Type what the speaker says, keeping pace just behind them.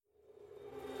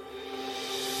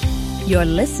You're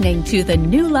listening to the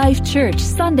New Life Church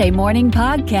Sunday Morning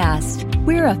Podcast.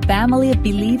 We're a family of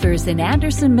believers in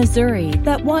Anderson, Missouri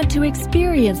that want to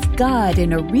experience God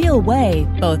in a real way,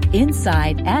 both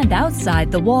inside and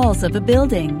outside the walls of a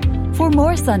building. For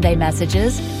more Sunday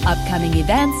messages, upcoming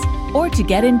events, or to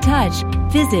get in touch,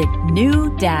 visit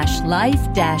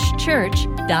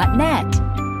new-life-church.net.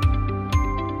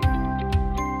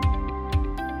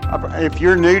 If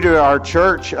you're new to our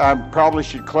church, I probably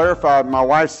should clarify. My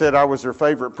wife said I was her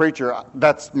favorite preacher.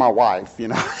 That's my wife, you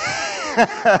know.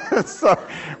 So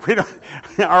we don't.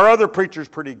 Our other preacher's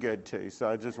pretty good too. So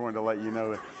I just wanted to let you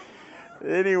know that.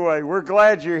 Anyway, we're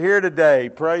glad you're here today.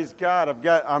 Praise God.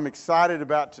 I'm excited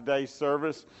about today's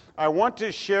service. I want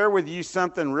to share with you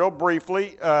something real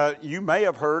briefly. You may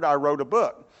have heard I wrote a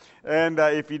book. And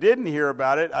if you didn't hear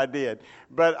about it, I did.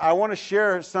 But I want to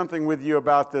share something with you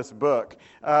about this book.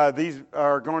 These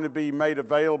are going to be made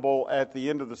available at the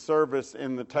end of the service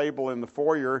in the table in the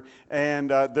foyer. And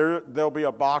there'll be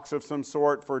a box of some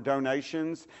sort for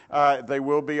donations. They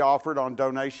will be offered on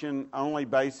donation-only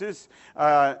basis.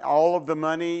 All of the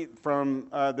money from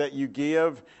that you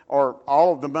give, or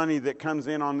all of the money that comes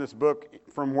in on this book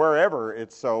from wherever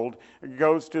it's sold,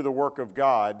 goes to the work of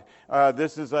God.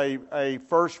 This is a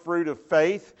first fruit of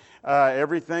faith.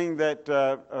 Everything that,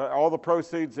 all the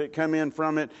proceeds that come in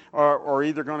from it are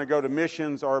either going to go to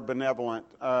missions or benevolent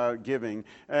giving.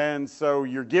 And so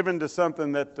you're given to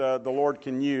something that the Lord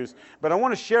can use. But I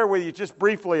want to share with you just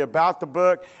briefly about the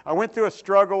book. I went through a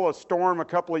storm a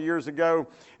couple of years ago.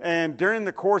 And during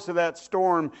the course of that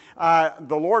storm,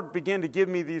 the Lord began to give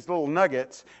me these little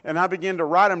nuggets. And I began to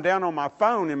write them down on my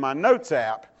phone in my notes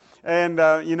app. And,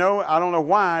 I don't know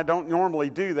why I don't normally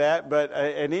do that, but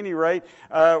at any rate,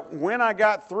 when I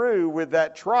got through with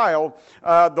that trial,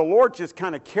 the Lord just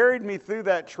kind of carried me through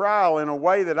that trial in a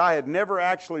way that I had never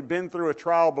actually been through a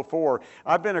trial before.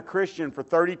 I've been a Christian for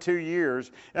 32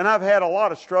 years, and I've had a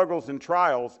lot of struggles and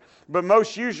trials, but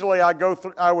most usually I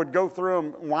would go through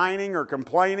them whining or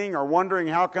complaining or wondering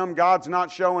how come God's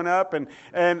not showing up, and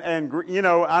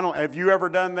have you ever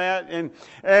done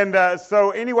that? So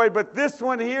anyway, but this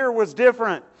one here was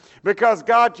different because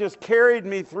God just carried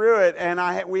me through it, and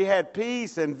we had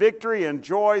peace and victory and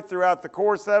joy throughout the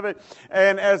course of it.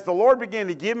 And as the Lord began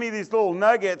to give me these little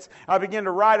nuggets, I began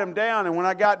to write them down. And when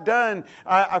I got done,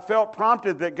 I felt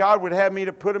prompted that God would have me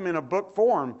to put them in a book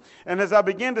form. And as I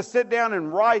began to sit down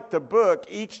and write the book,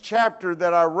 each chapter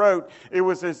that I wrote, it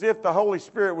was as if the Holy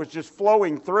Spirit was just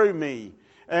flowing through me.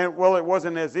 And, well, it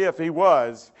wasn't as if He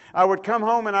was. I would come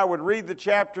home and I would read the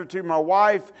chapter to my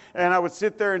wife, and I would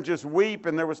sit there and just weep.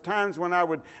 And there was times when I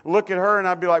would look at her and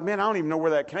I'd be like, man, I don't even know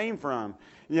where that came from.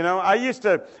 You know, I used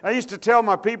to tell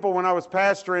my people when I was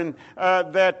pastoring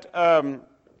that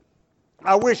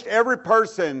I wished every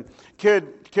person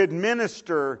could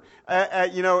minister,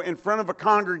 in front of a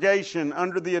congregation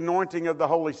under the anointing of the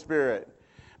Holy Spirit.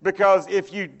 Because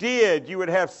if you did, you would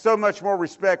have so much more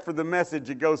respect for the message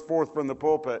that goes forth from the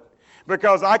pulpit.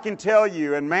 Because I can tell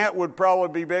you, and Matt would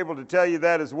probably be able to tell you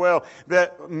that as well,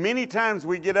 that many times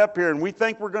we get up here and we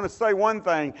think we're going to say one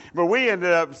thing, but we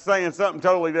ended up saying something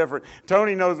totally different.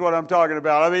 Tony knows what I'm talking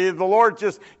about. I mean, the Lord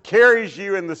just carries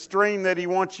you in the stream that He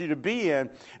wants you to be in.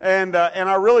 And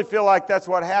I really feel like that's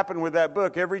what happened with that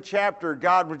book. Every chapter,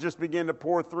 God would just begin to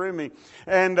pour through me.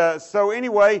 And so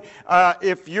anyway,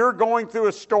 if you're going through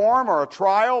a storm or a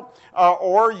trial,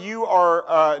 or you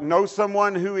know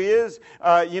someone who is,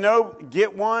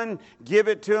 get one, give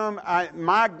it to them.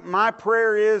 My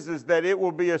prayer is that it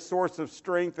will be a source of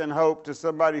strength and hope to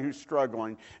somebody who's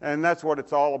struggling. And that's what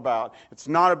it's all about. It's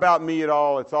not about me at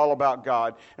all. It's all about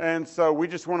God. And so we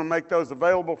just want to make those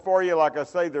available for you. Like I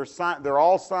say, they're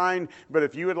all signed. But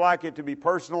if you would like it to be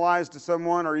personalized to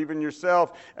someone or even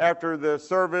yourself after the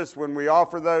service when we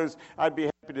offer those, I'd be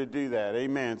happy to do that.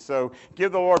 Amen. So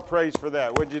give the Lord praise for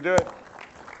that. Would you do it?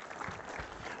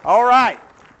 All right.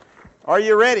 Are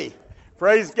you ready?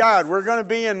 Praise God. We're going to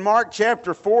be in Mark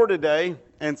chapter 4 today,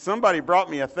 and somebody brought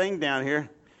me a thing down here.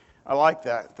 I like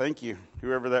that. Thank you,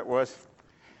 whoever that was.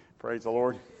 Praise the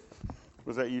Lord.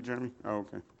 Was that you, Jeremy? Oh,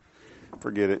 okay.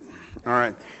 Forget it. All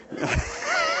right.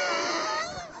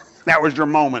 That was your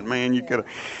moment, man. You could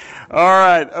have. All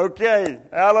right. Okay.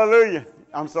 Hallelujah.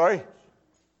 I'm sorry.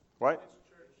 What?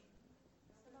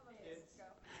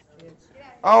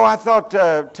 Oh, I thought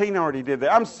Tina already did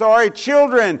that. I'm sorry.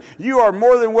 Children, you are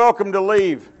more than welcome to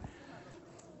leave.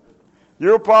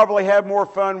 You'll probably have more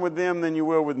fun with them than you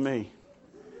will with me.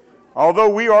 Although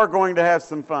we are going to have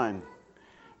some fun.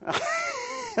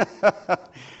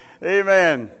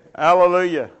 Amen.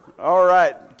 Hallelujah. All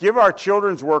right. Give our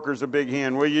children's workers a big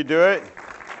hand. Will you do it?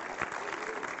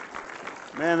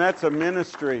 Man, that's a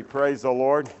ministry. Praise the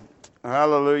Lord.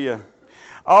 Hallelujah.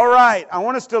 All right. I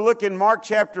want us to look in Mark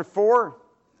chapter 4,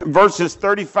 verses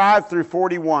 35 through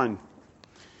 41.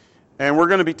 And we're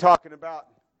going to be talking about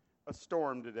a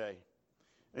storm today.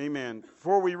 Amen.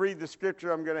 Before we read the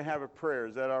scripture, I'm going to have a prayer.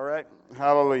 Is that all right?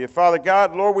 Hallelujah. Father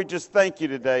God, Lord, we just thank you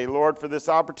today, Lord, for this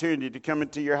opportunity to come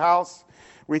into your house.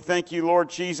 We thank you, Lord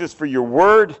Jesus, for your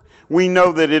word. We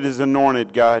know that it is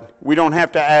anointed, God. We don't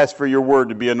have to ask for your word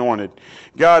to be anointed.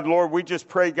 God, Lord, we just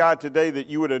pray, God, today that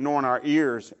you would anoint our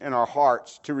ears and our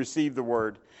hearts to receive the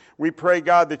word. We pray,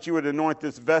 God, that you would anoint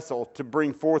this vessel to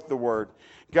bring forth the word.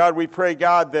 God, we pray,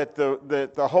 God, that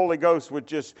the Holy Ghost would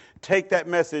just take that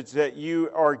message that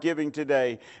you are giving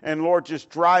today and, Lord, just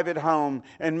drive it home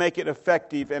and make it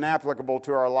effective and applicable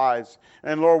to our lives.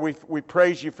 And, Lord, we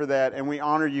praise you for that and we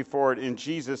honor you for it in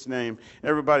Jesus' name.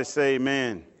 Everybody say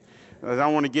amen. I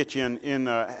don't want to get you in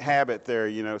a habit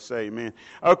there, say amen.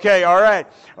 Okay, all right.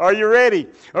 Are you ready?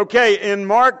 Okay, in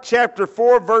Mark chapter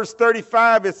 4, verse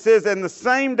 35, it says, "And the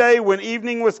same day when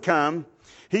evening was come,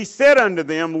 he said unto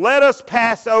them, Let us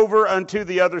pass over unto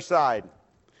the other side.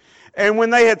 And when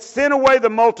they had sent away the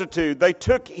multitude, they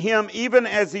took him even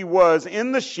as he was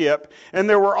in the ship, and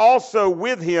there were also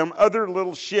with him other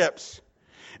little ships.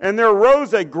 And there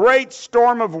arose a great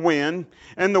storm of wind,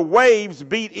 and the waves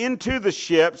beat into the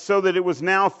ship, so that it was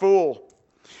now full.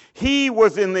 He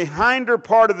was in the hinder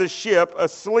part of the ship,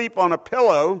 asleep on a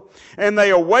pillow, and they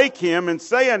awake him, and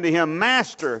say unto him,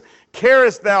 Master,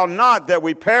 carest thou not that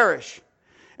we perish?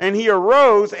 And he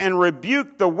arose and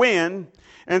rebuked the wind,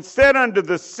 and said unto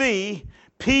the sea,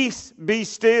 Peace, be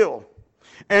still.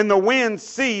 And the wind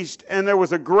ceased, and there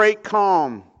was a great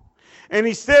calm. And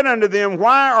he said unto them,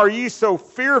 Why are ye so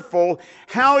fearful?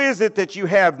 How is it that you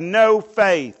have no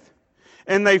faith?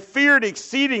 And they feared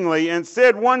exceedingly, and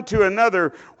said one to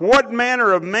another, What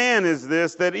manner of man is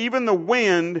this, that even the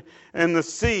wind and the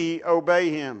sea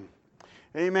obey him?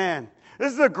 Amen.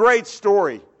 This is a great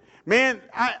story. Man,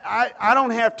 I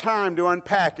don't have time to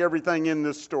unpack everything in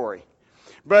this story,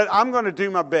 but I'm going to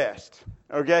do my best,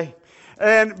 okay?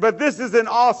 But this is an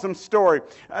awesome story.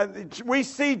 We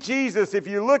see Jesus, if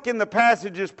you look in the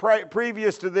passages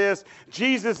previous to this,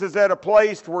 Jesus is at a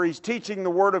place where he's teaching the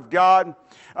Word of God.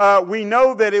 We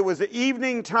know that it was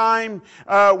evening time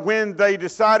when they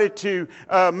decided to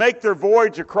make their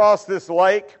voyage across this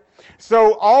lake.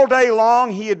 So all day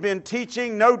long he had been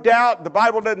teaching. No doubt, the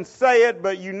Bible doesn't say it,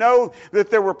 but you know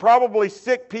that there were probably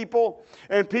sick people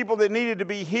and people that needed to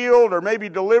be healed or maybe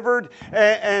delivered,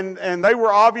 and they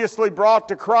were obviously brought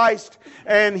to Christ,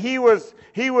 and he was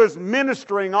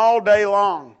ministering all day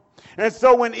long. And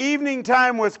so when evening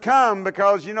time was come,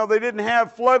 because, they didn't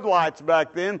have floodlights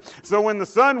back then, so when the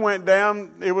sun went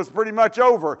down, it was pretty much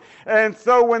over. And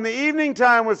so when the evening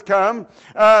time was come,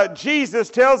 Jesus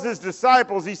tells his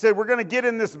disciples, he said, we're going to get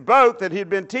in this boat that he'd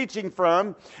been teaching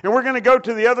from, and we're going to go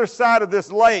to the other side of this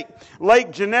lake.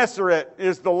 Lake Gennesaret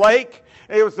is the lake.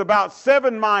 It was about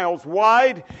 7 miles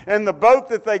wide, and the boat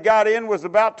that they got in was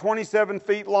about 27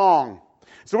 feet long.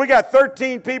 So we got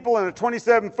 13 people in a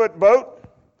 27-foot boat.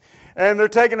 And they're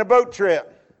taking a boat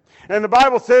trip. And the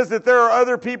Bible says that there are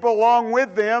other people along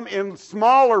with them in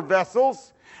smaller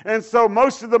vessels. And so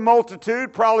most of the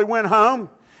multitude probably went home.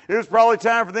 It was probably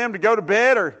time for them to go to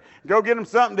bed or go get them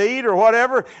something to eat or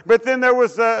whatever. But then there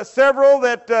was several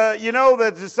that,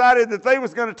 that decided that they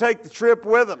was going to take the trip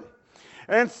with them.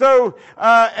 And so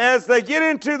as they get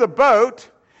into the boat,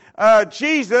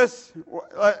 Jesus,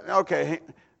 okay,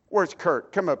 where's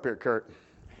Kurt? Come up here, Kurt.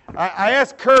 I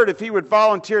asked Kurt if he would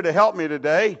volunteer to help me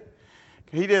today.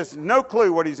 He has no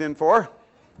clue what he's in for.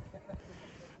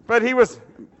 But he was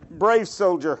a brave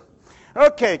soldier.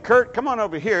 Okay, Kurt, come on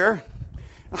over here.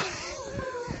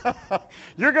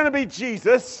 You're going to be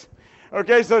Jesus.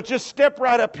 Okay, so just step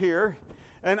right up here.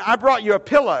 And I brought you a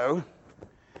pillow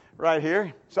right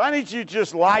here. So I need you to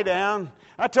just lie down.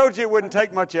 I told you it wouldn't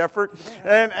take much effort.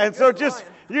 And so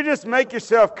you just make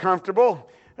yourself comfortable.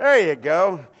 There you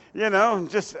go.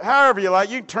 Just however you like.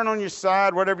 You can turn on your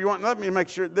side, whatever you want. Let me make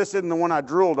sure this isn't the one I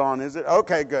drooled on, is it?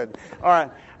 Okay, good. All right.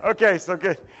 Okay, so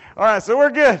good. All right, so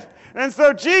we're good. And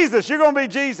so Jesus, you're going to be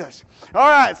Jesus. All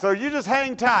right, so you just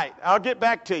hang tight. I'll get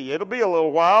back to you. It'll be a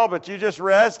little while, but you just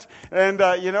rest. And,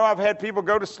 I've had people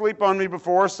go to sleep on me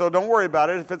before, so don't worry about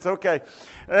it if it's okay.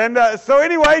 And so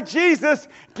anyway, Jesus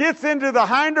gets into the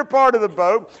hinder part of the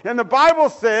boat, and the Bible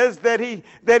says that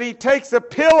he takes a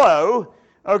pillow,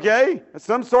 okay,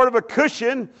 some sort of a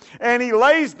cushion, and he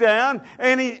lays down,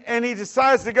 and he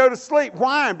decides to go to sleep.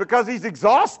 Why? Because he's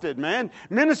exhausted, man.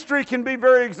 Ministry can be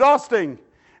very exhausting.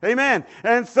 Amen.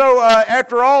 And so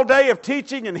after all day of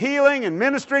teaching and healing and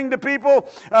ministering to people,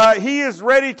 he is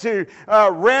ready to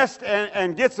rest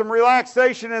and get some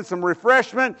relaxation and some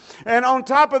refreshment. And on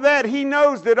top of that, he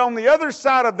knows that on the other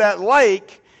side of that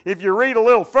lake, if you read a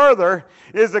little further,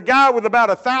 is a guy with about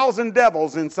 1,000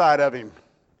 devils inside of him.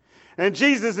 And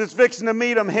Jesus is fixing to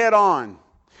meet him head on.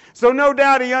 So no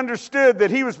doubt he understood that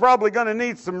he was probably going to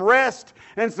need some rest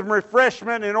and some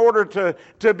refreshment in order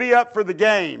to be up for the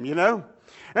game, you know.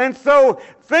 And so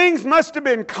things must have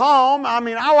been calm. I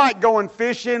mean, I like going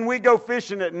fishing. We go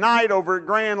fishing at night over at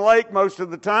Grand Lake most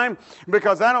of the time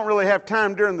because I don't really have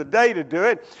time during the day to do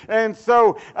it. And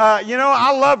so,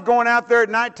 I love going out there at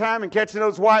nighttime and catching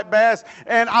those white bass.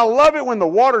 And I love it when the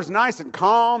water's nice and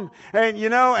calm.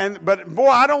 But boy,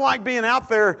 I don't like being out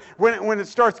there when it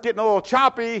starts getting a little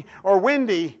choppy or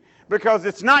windy because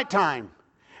it's nighttime.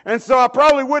 And so I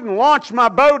probably wouldn't launch my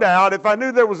boat out if I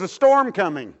knew there was a storm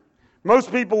coming.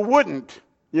 Most people wouldn't,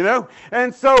 you know.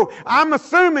 And so I'm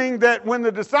assuming that when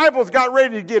the disciples got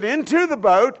ready to get into the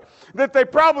boat, that they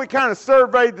probably kind of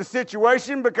surveyed the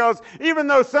situation because even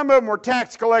though some of them were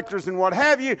tax collectors and what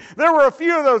have you, there were a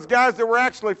few of those guys that were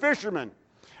actually fishermen.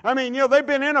 I mean, they've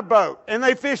been in a boat and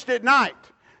they fished at night.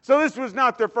 So this was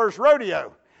not their first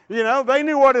rodeo. They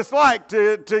knew what it's like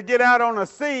to get out on a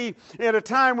sea at a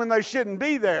time when they shouldn't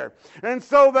be there. And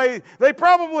so they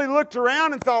probably looked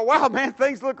around and thought, wow, man,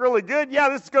 things look really good. Yeah,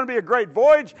 this is going to be a great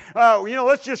voyage.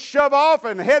 Let's just shove off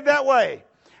and head that way.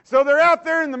 So they're out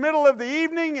there in the middle of the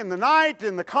evening, in the night,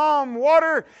 in the calm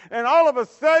water, and all of a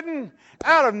sudden,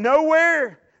 out of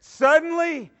nowhere,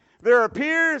 suddenly, there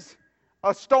appears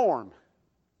a storm.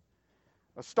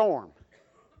 A storm.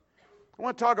 I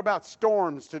want to talk about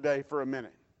storms today for a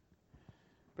minute.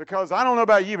 Because I don't know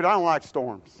about you, but I don't like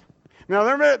storms. Now,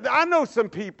 I know some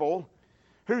people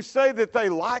who say that they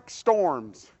like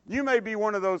storms. You may be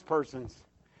one of those persons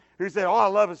who say, I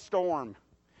love a storm.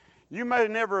 You may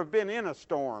never have been in a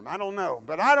storm. I don't know.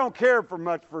 But I don't care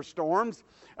much for storms.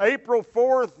 April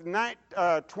 4th,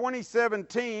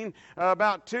 2017,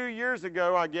 about 2 years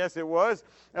ago, I guess it was,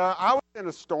 I was in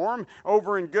a storm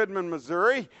over in Goodman,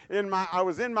 Missouri. I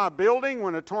was in my building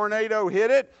when a tornado hit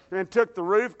it and took the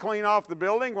roof clean off the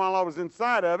building while I was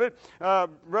inside of it.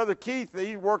 Brother Keith,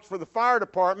 he works for the fire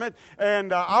department,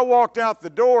 and I walked out the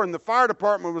door, and the fire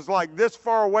department was like this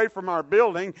far away from our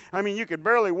building. I mean, you could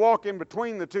barely walk in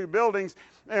between the two buildings.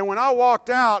 And when I walked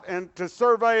out and to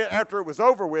survey it after it was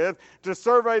over with, to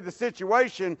survey the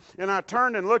situation, and I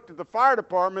turned and looked at the fire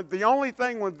department, the only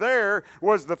thing there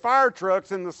was the fire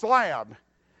trucks and the slab.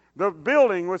 The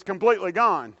building was completely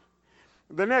gone.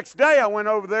 The next day I went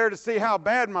over there to see how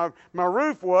bad my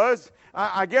roof was.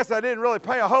 I guess I didn't really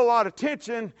pay a whole lot of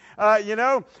attention,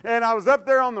 and I was up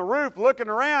there on the roof looking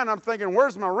around. I'm thinking,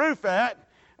 where's my roof at?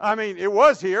 I mean, it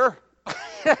was here.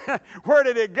 Where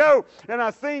did it go? And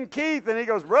I seen Keith, and he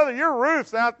goes, brother, your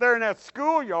roof's out there in that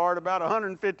schoolyard about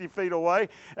 150 feet away.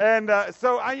 And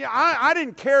so I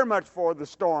didn't care much for the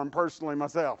storm personally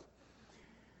myself.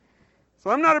 So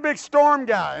I'm not a big storm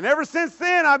guy. And ever since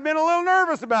then, I've been a little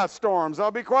nervous about storms. I'll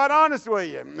be quite honest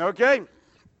with you, okay?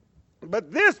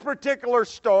 But this particular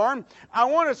storm, I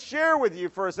want to share with you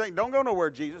for a second. Don't go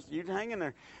nowhere, Jesus. You hang in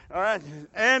there. All right.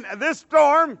 And this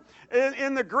storm,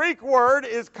 in the Greek word,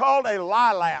 is called a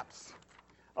lilaps.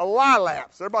 A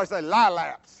lilaps. Everybody say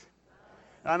lilaps.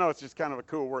 I know it's just kind of a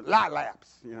cool word.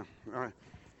 Lilaps. All right.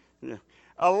 Yeah.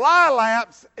 A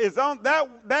lilaps is on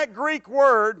that Greek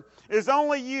word is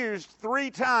only used 3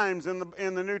 times in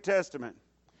the New Testament.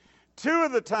 2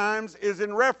 of the times is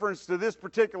in reference to this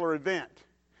particular event.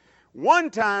 One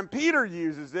time, Peter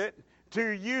uses it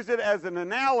as an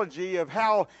analogy of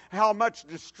how much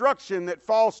destruction that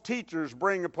false teachers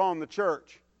bring upon the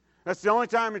church. That's the only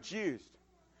time it's used.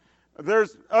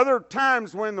 There's other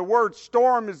times when the word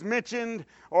storm is mentioned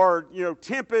or,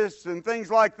 tempest and things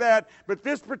like that, but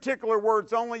this particular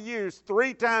word's only used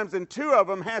 3 times, and 2 of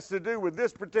them has to do with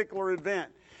this particular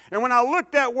event. And when I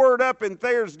looked that word up in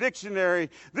Thayer's dictionary,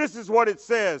 this is what it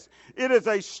says. It is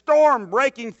a storm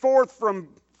breaking forth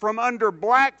from under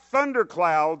black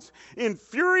thunderclouds in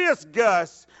furious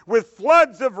gusts with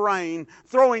floods of rain,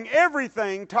 throwing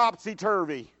everything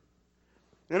topsy-turvy.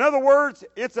 In other words,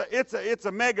 it's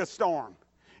a mega storm.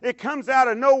 It comes out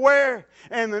of nowhere,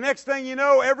 and the next thing you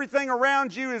know, everything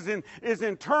around you is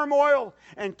in turmoil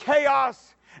and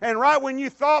chaos. And right when you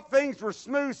thought things were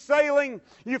smooth sailing,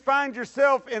 you find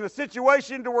yourself in a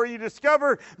situation to where you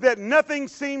discover that nothing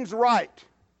seems right.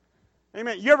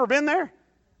 Amen. You ever been there?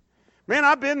 Man,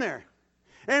 I've been there.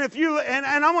 And and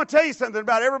I'm going to tell you something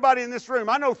about everybody in this room.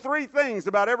 I know 3 things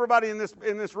about everybody in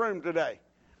this room today.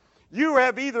 You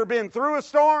have either been through a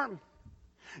storm,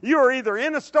 You are either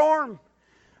in a storm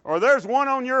or there's one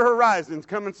on your horizons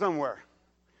coming somewhere.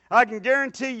 I can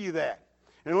guarantee you that.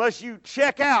 Unless you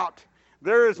check out,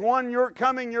 there is one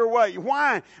coming your way.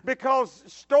 Why? Because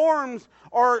storms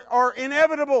are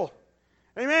inevitable.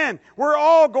 Amen. We're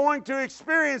all going to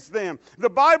experience them. The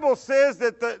Bible says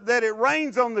that it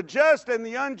rains on the just and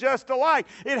the unjust alike.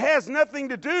 It has nothing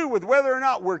to do with whether or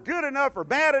not we're good enough or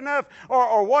bad enough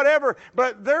or whatever.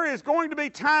 But there is going to be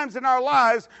times in our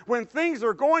lives when things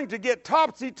are going to get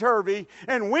topsy-turvy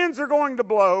and winds are going to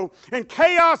blow and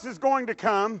chaos is going to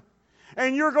come.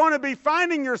 And you're going to be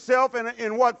finding yourself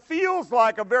in what feels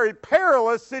like a very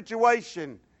perilous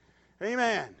situation.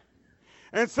 Amen.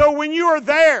 And so when you are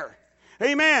there,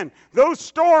 amen, those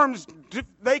storms,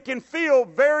 they can feel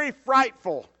very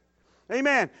frightful.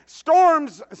 Amen.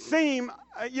 Storms seem,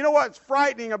 you know what's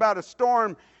frightening about a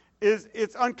storm is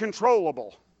it's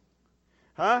uncontrollable.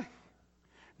 Huh?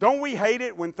 Don't we hate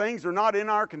it when things are not in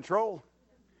our control?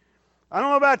 I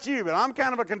don't know about you, but I'm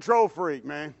kind of a control freak,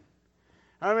 man.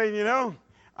 I mean, you know,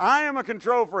 I am a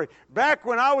control freak. Back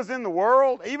when I was in the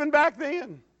world, even back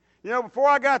then, you know, before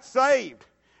I got saved,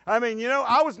 I mean, you know,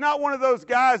 I was not one of those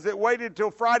guys that waited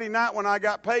till Friday night when I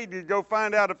got paid to go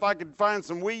find out if I could find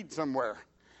some weed somewhere.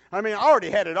 I mean, I already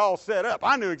had it all set up.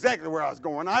 I knew exactly where I was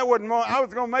going. I was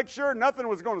going to make sure nothing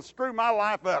was going to screw my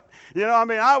life up. You know, I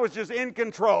mean, I was just in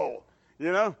control,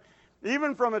 you know.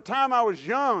 Even from the time I was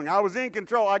young, I was in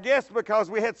control. I guess because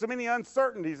we had so many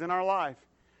uncertainties in our life.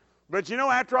 But you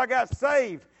know, after I got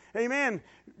saved, amen,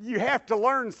 you have to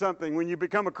learn something when you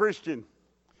become a Christian.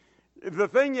 The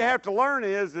thing you have to learn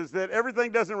is that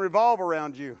everything doesn't revolve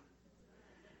around you.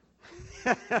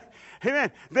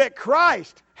 Amen. That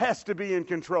Christ has to be in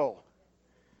control.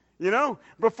 You know,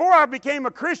 before I became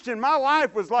a Christian, my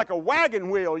life was like a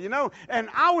wagon wheel, you know, and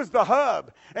I was the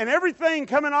hub. And everything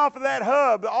coming off of that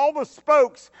hub, all the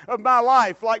spokes of my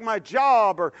life, like my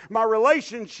job or my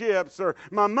relationships or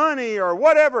my money or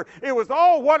whatever, it was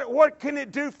all what can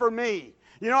it do for me?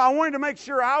 You know, I wanted to make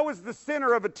sure I was the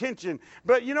center of attention.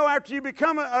 But, you know, after you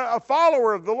become a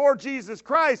follower of the Lord Jesus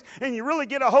Christ and you really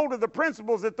get a hold of the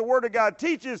principles that the Word of God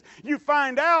teaches, you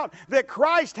find out that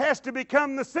Christ has to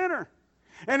become the center.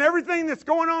 And everything that's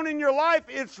going on in your life,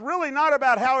 it's really not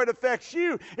about how it affects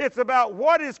you. It's about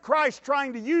what is Christ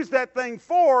trying to use that thing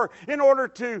for in order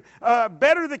to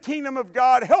better the kingdom of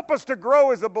God, help us to grow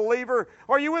as a believer.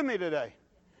 Are you with me today?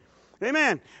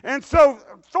 Amen. And so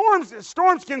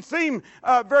storms can seem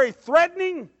very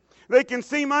threatening. They can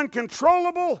seem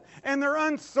uncontrollable, and they're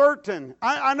uncertain.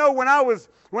 I know when I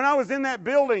was in that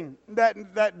building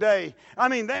that day, I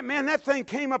mean, that thing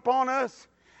came upon us.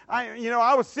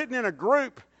 I was sitting in a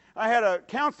group. I had a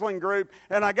counseling group,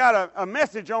 and I got a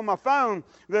message on my phone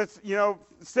that, you know,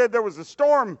 said there was a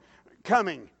storm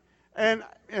coming. And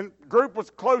group was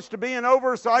close to being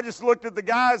over, so I just looked at the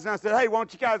guys, and I said, hey, why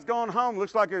don't you guys go on home?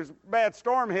 Looks like there's a bad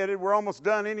storm headed. We're almost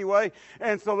done anyway.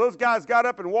 And so those guys got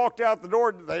up and walked out the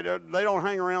door. They don't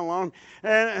hang around long.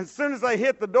 And as soon as they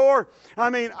hit the door, I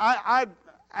mean,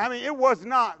 it was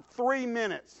not 3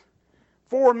 minutes,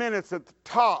 4 minutes at the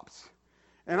tops.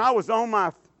 And I was on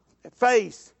my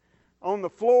face on the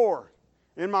floor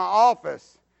in my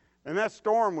office, and that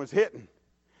storm was hitting.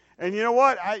 And you know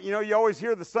what? You always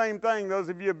hear the same thing. Those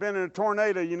of you who have been in a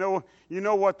tornado, you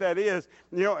know what that is.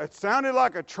 You know, it sounded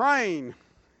like a train.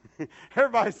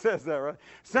 Everybody says that, right?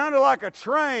 Sounded like a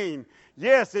train.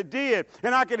 Yes, it did.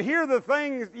 And I could hear the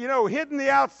things, you know, hitting the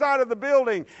outside of the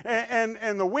building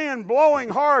and the wind blowing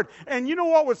hard. And you know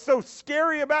what was so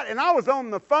scary about it? And I was on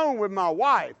the phone with my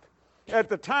wife at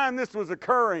the time this was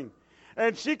occurring.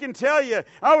 And she can tell you,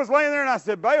 I was laying there and I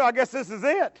said, babe, I guess this is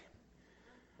it.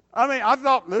 I mean, I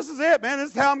thought, this is it, man. This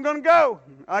is how I'm going to go.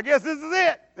 I guess this is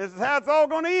it. This is how it's all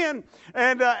going to end.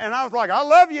 And I was like, I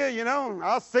love you, you know.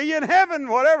 I'll see you in heaven,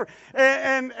 whatever.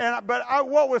 But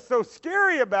what was so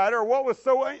scary about it, or what was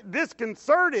so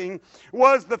disconcerting,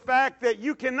 was the fact that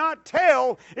you cannot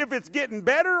tell if it's getting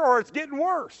better or it's getting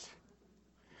worse.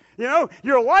 You know,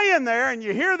 you're laying there and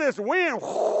you hear this wind,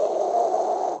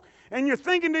 and you're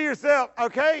thinking to yourself,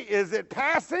 okay, is it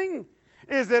passing?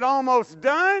 Is it almost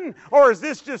done? Or is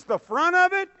this just the front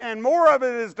of it and more of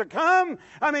it is to come?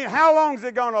 I mean, how long is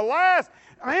it going to last?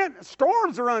 Man,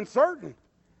 storms are uncertain.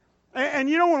 And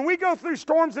you know, when we go through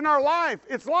storms in our life,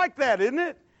 it's like that, isn't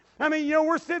it? I mean, you know,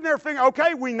 we're sitting there thinking,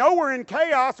 okay, we know we're in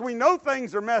chaos. We know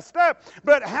things are messed up.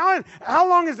 But how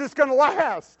long is this going to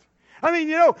last? I mean,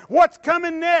 you know, what's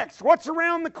coming next? What's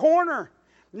around the corner?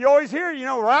 You always hear, you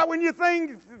know, right when you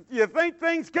think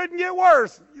things couldn't get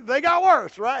worse, they got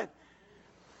worse, right?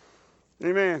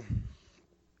 Amen.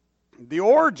 The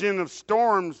origin of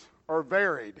storms are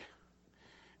varied.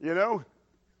 You know,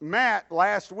 Matt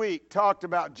last week talked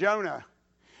about Jonah,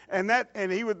 and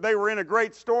they were in a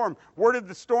great storm. Where did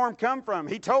the storm come from?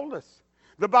 He told us.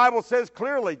 The Bible says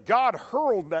clearly, God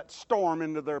hurled that storm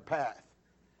into their path.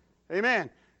 Amen.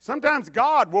 Sometimes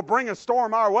God will bring a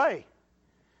storm our way.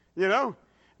 You know,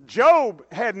 Job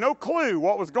had no clue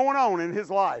what was going on in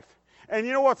his life. And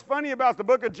you know what's funny about the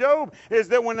book of Job is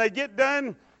that when they get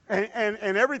done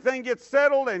and everything gets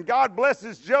settled and God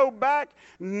blesses Job back,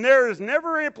 there is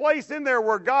never a place in there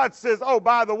where God says, oh,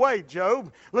 by the way,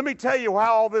 Job, let me tell you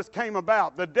how all this came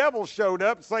about. The devil showed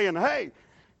up saying, hey,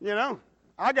 you know,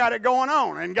 I got it going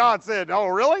on. And God said, oh,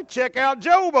 really? Check out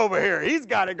Job over here. He's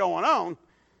got it going on.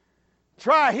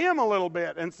 Try him a little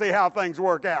bit and see how things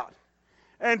work out.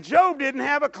 And Job didn't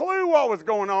have a clue what was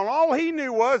going on. All he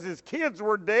knew was his kids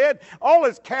were dead. All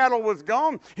his cattle was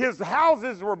gone. His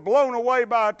houses were blown away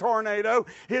by a tornado.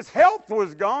 His health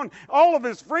was gone. All of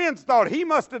his friends thought he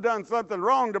must have done something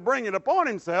wrong to bring it upon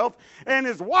himself. And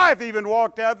his wife even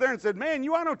walked out there and said, man,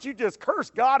 why don't you just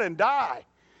curse God and die?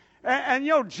 And you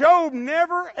know, Job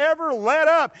never, ever let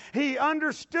up. He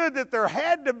understood that there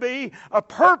had to be a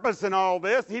purpose in all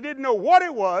this. He didn't know what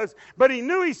it was, but he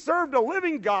knew he served a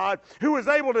living God who was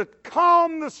able to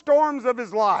calm the storms of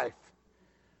his life.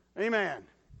 Amen.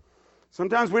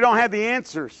 Sometimes we don't have the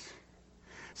answers.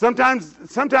 Sometimes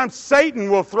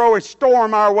Satan will throw a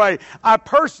storm our way. I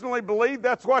personally believe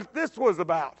that's what this was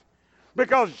about.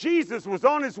 Because Jesus was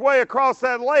on his way across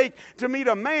that lake to meet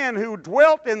a man who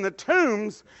dwelt in the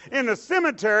tombs in the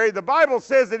cemetery. The Bible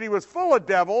says that he was full of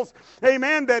devils,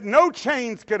 amen, that no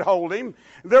chains could hold him.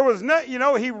 There was no, you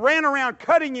know, he ran around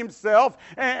cutting himself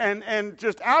and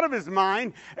just out of his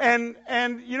mind. And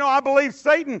you know, I believe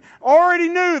Satan already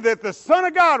knew that the Son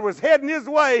of God was heading his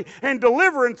way and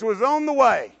deliverance was on the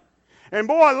way. And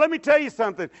boy, let me tell you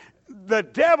something. The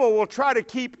devil will try to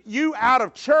keep you out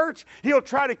of church. He'll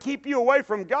try to keep you away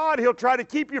from God. He'll try to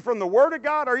keep you from the Word of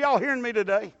God. Are y'all hearing me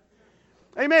today?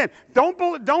 Amen. Don't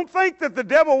think that the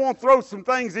devil won't throw some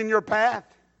things in your path.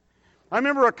 I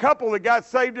remember a couple that got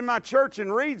saved in my church in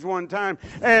Reeds one time,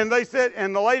 and they said,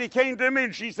 and the lady came to me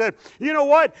and she said, you know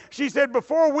what? She said,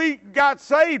 before we got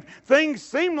saved, things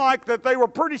seemed like that they were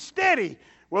pretty steady.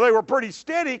 Well, they were pretty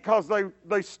steady because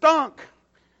they stunk.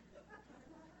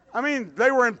 I mean,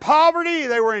 they were in poverty,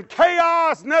 they were in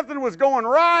chaos, nothing was going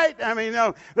right. I mean,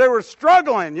 they were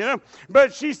struggling, you know.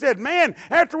 But she said, man,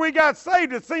 after we got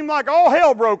saved, it seemed like all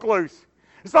hell broke loose.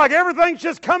 It's like everything's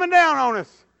just coming down on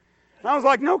us. And I was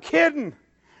like, no kidding.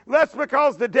 That's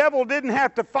because the devil didn't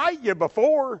have to fight you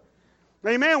before.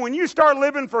 Amen. When you start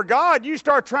living for God, you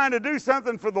start trying to do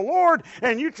something for the Lord,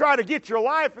 and you try to get your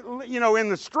life, you know, in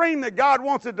the stream that God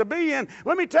wants it to be in.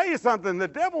 Let me tell you something. The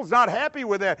devil's not happy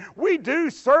with that. We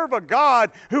do serve a God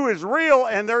who is real,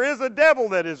 and there is a devil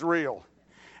that is real.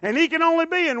 And he can only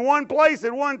be in one place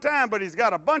at one time, but he's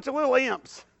got a bunch of little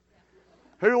imps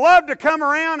who love to come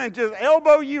around and just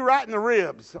elbow you right in the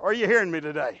ribs. Are you hearing me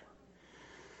today?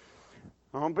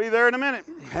 I'll be there in a minute.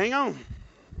 Hang on.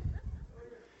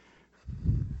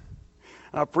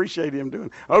 I appreciate him doing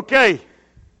it. Okay,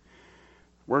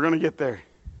 we're going to get there.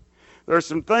 There's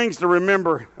some things to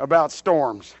remember about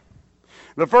storms.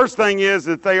 The first thing is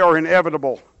that they are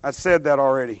inevitable. I said that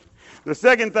already. The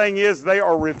second thing is they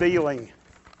are revealing.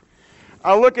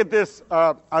 I look at this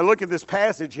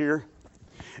passage here,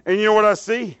 and you know what I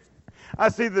see? I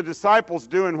see the disciples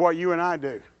doing what you and I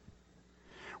do.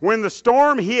 When the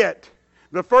storm hit,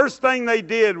 the first thing they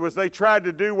did was they tried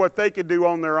to do what they could do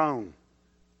on their own.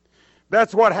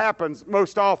 That's what happens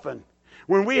most often.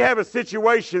 When we have a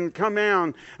situation come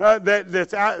down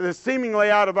that's seemingly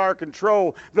out of our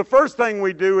control, the first thing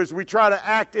we do is we try to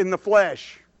act in the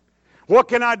flesh. What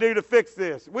can I do to fix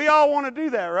this? We all want to do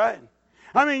that, right?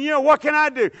 I mean, you know, what can I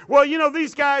do? Well, you know,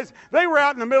 these guys, they were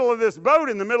out in the middle of this boat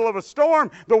in the middle of a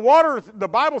storm. The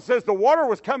Bible says the water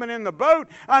was coming in the boat.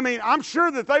 I mean, I'm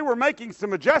sure that they were making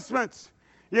some adjustments.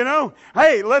 You know,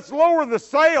 hey, let's lower the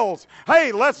sails.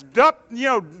 Hey, let's dip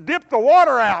the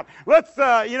water out. Let's,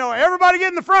 everybody get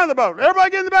in the front of the boat.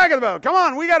 Everybody get in the back of the boat. Come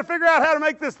on, we got to figure out how to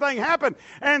make this thing happen.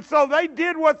 And so they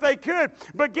did what they could.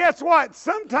 But guess what?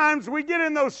 Sometimes we get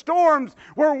in those storms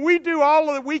where we do all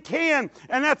that we can,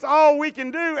 and that's all we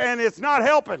can do, and it's not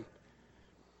helping.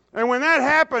 And when that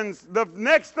happens, the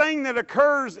next thing that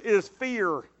occurs is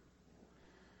fear.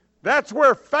 That's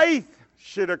where faith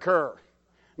should occur,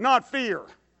 not fear.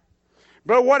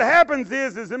 But what happens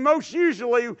is that most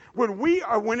usually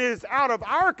when it is out of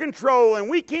our control and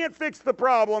we can't fix the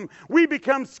problem, we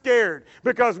become scared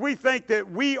because we think that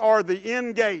we are the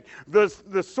end gate. The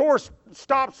source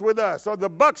stops with us, or the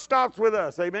buck stops with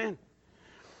us. Amen.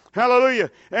 Hallelujah.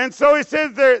 And so it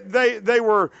says they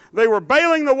were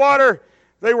bailing the water.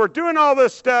 They were doing all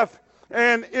this stuff,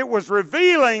 and it was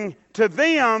revealing to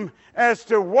them as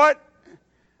to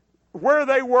where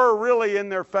they were really in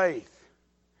their faith.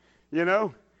 You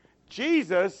know,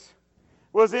 Jesus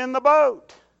was in the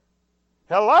boat.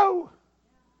 Hello?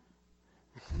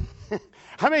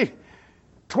 I mean,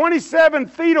 27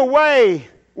 feet away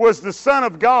was the Son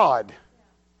of God.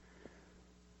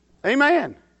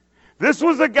 Amen. This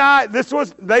was a guy,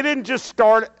 they hadn't just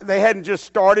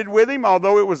started with him,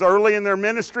 although it was early in their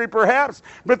ministry perhaps,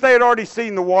 but they had already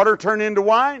seen the water turn into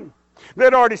wine.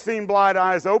 They'd already seen blind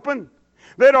eyes open.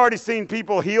 They'd already seen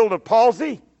people healed of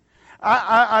palsy.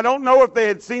 I don't know if they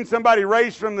had seen somebody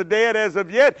raised from the dead as of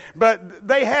yet, but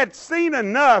they had seen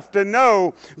enough to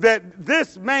know that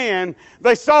this man,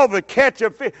 they saw the catch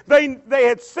of fish. They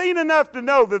had seen enough to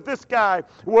know that this guy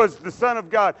was the Son of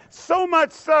God. So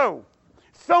much so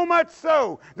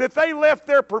that they left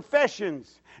their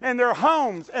professions and their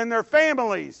homes and their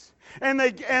families. And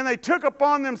they took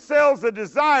upon themselves a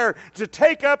desire to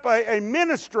take up a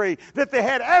ministry that they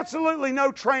had absolutely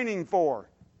no training for.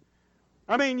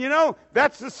 I mean, you know,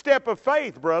 that's the step of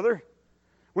faith, brother.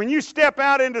 When you step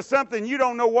out into something you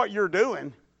don't know what you're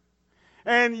doing,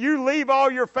 and you leave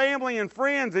all your family and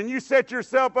friends, and you set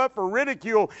yourself up for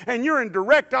ridicule, and you're in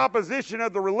direct opposition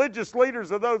of the religious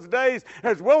leaders of those days,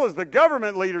 as well as the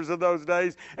government leaders of those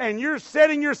days, and you're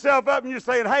setting yourself up and you're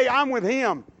saying, hey, I'm with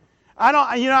him. I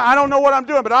don't know what I'm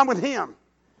doing, but I'm with him.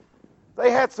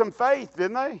 They had some faith,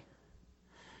 didn't they?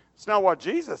 It's not what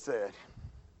Jesus said.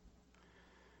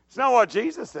 It's not what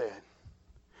Jesus said.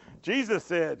 Jesus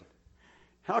said,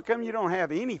 how come you don't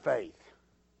have any faith?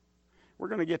 We're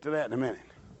going to get to that in a minute.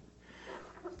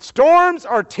 Storms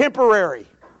are temporary.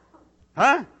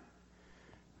 Huh?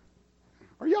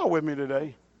 Are y'all with me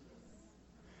today?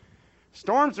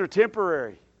 Storms are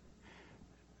temporary.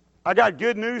 I got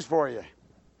good news for you.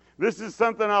 This is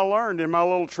something I learned in my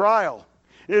little trial,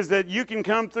 is that you can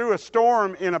come through a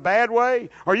storm in a bad way,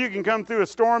 or you can come through a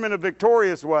storm in a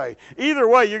victorious way. Either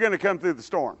way, you're going to come through the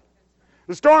storm.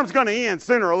 The storm's going to end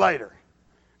sooner or later.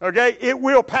 Okay? It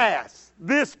will pass.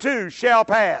 This too shall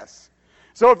pass.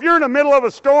 So if you're in the middle of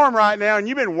a storm right now and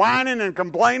you've been whining and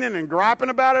complaining and griping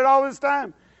about it all this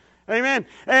time, amen.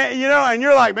 And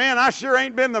you're like, man, I sure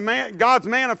ain't been God's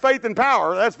man of faith and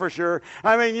power, that's for sure.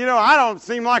 I mean, I don't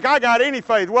seem like I got any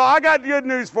faith. Well, I got good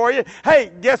news for you.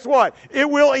 Hey, guess what? It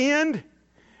will end.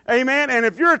 Amen. And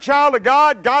if you're a child of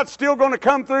God, God's still going to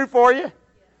come through for you.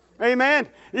 Amen.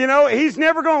 He's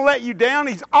never going to let you down.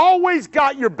 He's always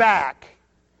got your back.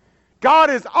 God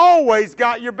has always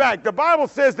got your back. The Bible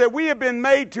says that we have been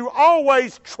made to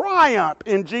always triumph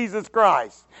in Jesus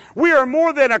Christ. We are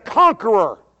more than a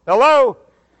conqueror. Hello?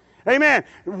 Amen.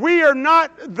 We are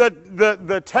not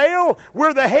the tail,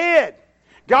 we're the head.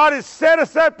 God has set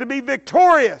us up to be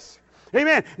victorious.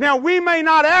 Amen. Now, we may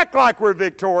not act like we're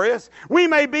victorious. We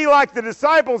may be like the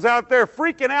disciples out there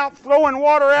freaking out, throwing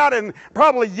water out, and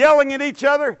probably yelling at each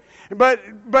other. But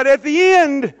at the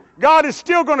end, God is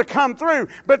still going to come through.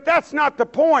 But that's not the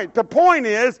point. The point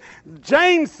is,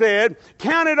 James said,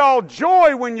 count it all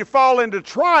joy when you fall into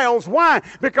trials. Why?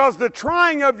 Because the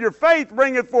trying of your faith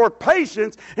bringeth forth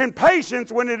patience, and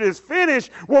patience, when it is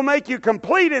finished, will make you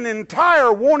complete and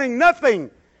entire, wanting nothing.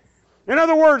 In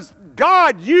other words,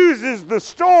 God uses the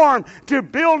storm to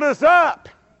build us up.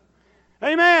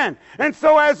 Amen. And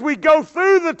so as we go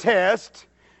through the test,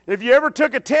 if you ever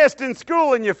took a test in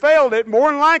school and you failed it,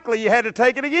 more than likely you had to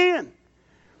take it again.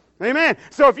 Amen.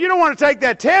 So if you don't want to take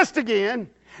that test again,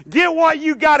 get what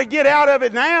you got to get out of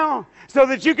it now so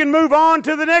that you can move on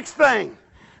to the next thing.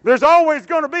 There's always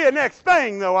going to be a next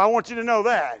thing, though. I want you to know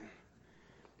that.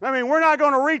 I mean, we're not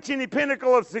going to reach any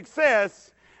pinnacle of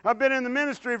success. I've been in the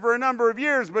ministry for a number of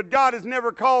years, but God has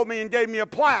never called me and gave me a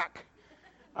plaque.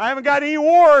 I haven't got any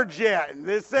awards yet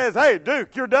that says, hey,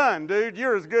 Duke, you're done, dude.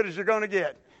 You're as good as you're going to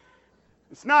get.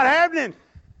 It's not happening.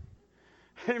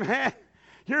 Amen.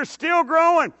 You're still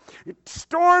growing.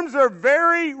 Storms are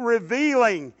very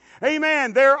revealing.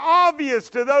 Amen. They're obvious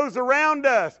to those around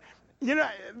us.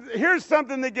 Here's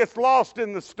something that gets lost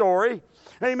in the story.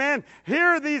 Amen.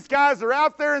 Here these guys are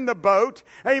out there in the boat.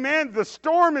 Amen. The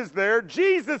storm is there.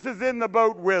 Jesus is in the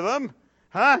boat with them.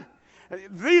 Huh?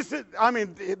 This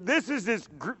is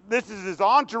his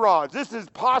entourage. This is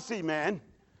posse, man.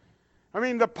 I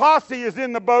mean, the posse is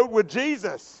in the boat with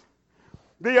Jesus.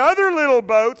 The other little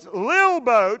boats,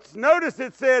 notice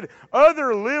it said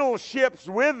other little ships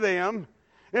with them.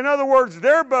 In other words,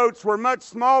 their boats were much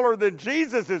smaller than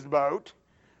Jesus' boat.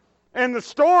 And the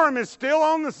storm is still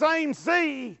on the same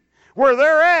sea where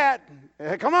they're at.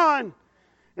 Come on.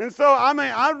 And so,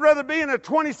 I'd rather be in a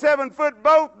 27-foot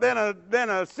boat than a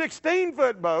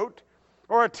 16-foot boat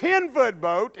or a 10-foot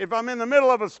boat if I'm in the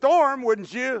middle of a storm,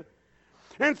 wouldn't you?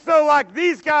 And so like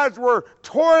these guys were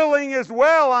toiling as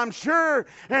well, I'm sure,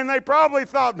 and they probably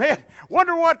thought, man,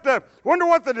 wonder what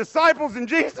the disciples and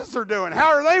Jesus are doing.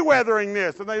 How are they weathering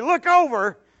this? And they look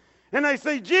over and they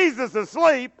see Jesus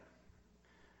asleep.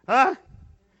 Huh?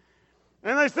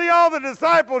 And they see all the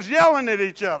disciples yelling at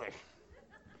each other.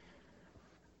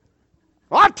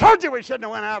 Well, I told you we shouldn't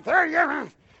have went out there. You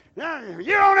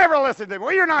don't ever listen to me.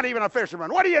 Well, you're not even a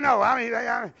fisherman. What do you know? I mean,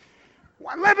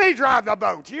 let me drive the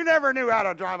boat. You never knew how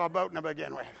to drive a boat to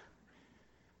begin with.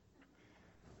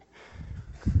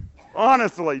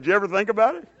 Honestly, did you ever think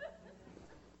about it?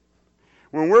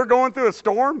 When we're going through a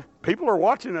storm, people are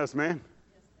watching us, man.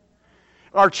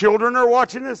 Our children are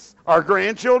watching us. Our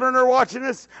grandchildren are watching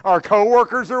us. Our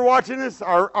coworkers are watching us.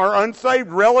 Our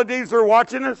unsaved relatives are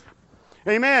watching us.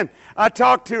 Amen. I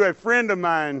talked to a friend of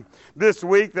mine this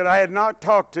week that I had not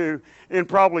talked to in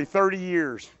probably 30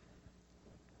 years.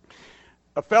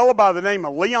 A fellow by the name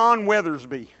of Leon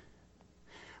Weathersby.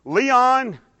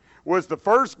 Leon was the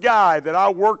first guy that I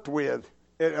worked with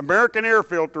at American Air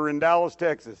Filter in Dallas,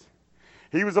 Texas.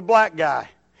 He was a black guy.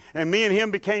 And me and him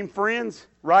became friends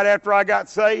right after I got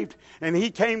saved. And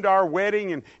he came to our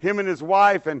wedding, and him and his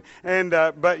wife.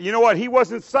 But you know what? He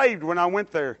wasn't saved when I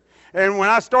went there. And when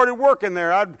I started working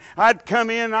there, I'd come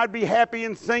in, I'd be happy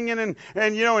and singing,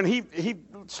 and he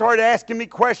started asking me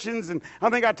questions, and I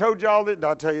think I told you all that.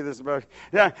 I'll tell you this about it.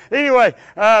 Yeah. Anyway,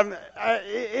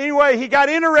 he got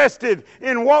interested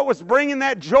in what was bringing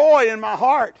that joy in my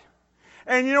heart.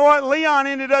 And you know what? Leon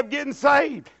ended up getting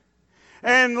saved.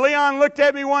 And Leon looked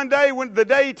at me one day, the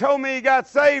day he told me he got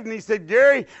saved, and he said,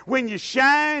 Gary, when you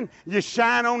shine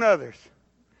on others.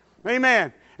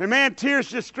 Amen. And man, tears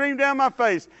just streamed down my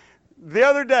face. The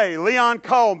other day, Leon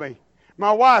called me.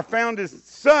 My wife found his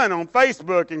son on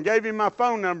Facebook and gave him my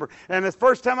phone number. And it's the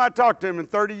first time I talked to him in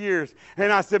 30 years.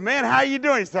 And I said, man, how you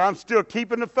doing? He said, I'm still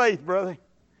keeping the faith, brother.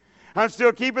 I'm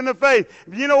still keeping the faith.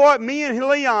 You know what? Me and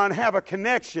Leon have a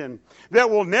connection that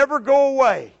will never go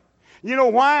away. You know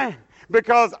why?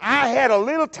 Because I had a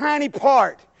little tiny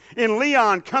part in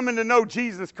Leon coming to know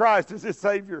Jesus Christ as his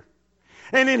Savior.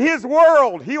 And in his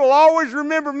world, he will always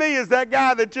remember me as that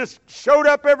guy that just showed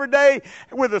up every day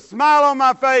with a smile on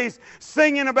my face,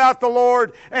 singing about the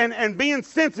Lord and being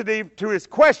sensitive to his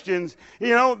questions,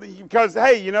 because,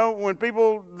 hey, when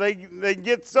people, they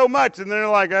get so much and they're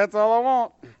like, that's all I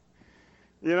want.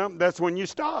 That's when you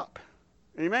stop.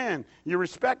 Amen. You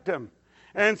respect them.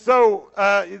 And so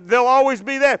they'll always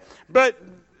be there. But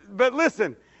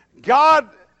listen, God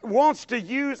wants to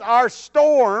use our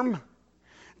storm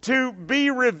to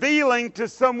be revealing to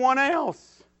someone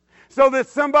else, so that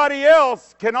somebody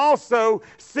else can also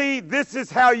see this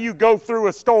is how you go through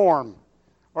a storm.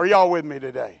 Are y'all with me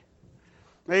today?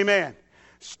 Amen.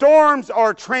 Storms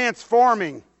are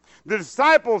transforming. The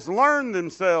disciples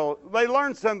learned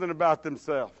something about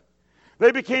themselves.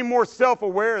 They became more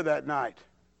self-aware that night.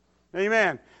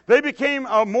 Amen. They became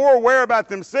more aware about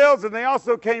themselves, and they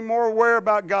also became more aware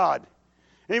about God.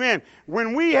 Amen.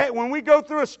 When we go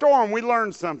through a storm, we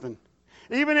learn something.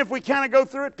 Even if we kind of go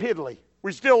through it piddly,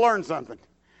 we still learn something.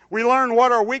 We learn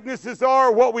what our weaknesses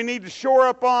are, what we need to shore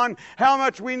up on, how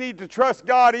much we need to trust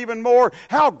God even more,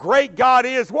 how great God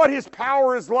is, what His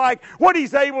power is like, what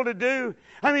He's able to do.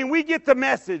 I mean, we get the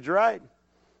message, right,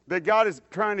 that God is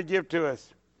trying to give to us.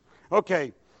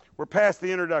 Okay, we're past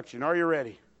the introduction. Are you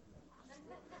ready?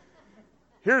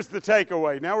 Here's the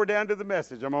takeaway. Now we're down to the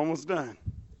message. I'm almost done.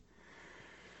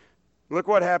 Look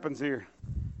what happens here.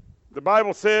 The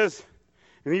Bible says,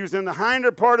 and he was in the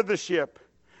hinder part of the ship,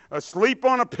 asleep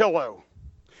on a pillow.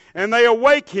 And they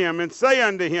awake him and say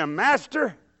unto him,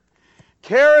 Master,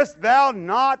 carest thou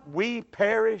not we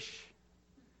perish?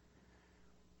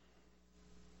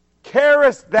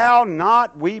 Carest thou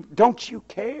not we? Don't you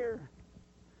care?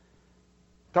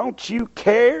 Don't you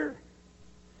care?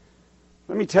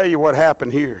 Let me tell you what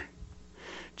happened here.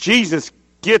 Jesus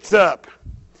gets up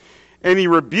and he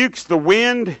rebukes the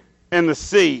wind and the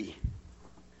sea.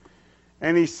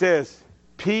 And he says,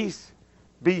 peace,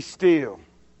 be still.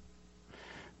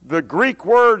 The Greek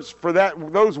words for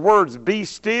those words, be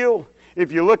still,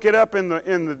 if you look it up in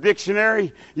the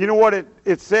dictionary, you know what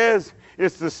it says?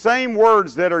 It's the same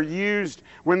words that are used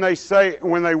when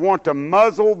they want to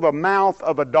muzzle the mouth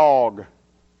of a dog.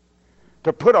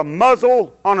 To put a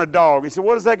muzzle on a dog. He said,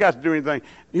 what does that got to do with anything?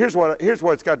 Here's what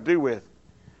it's got to do with.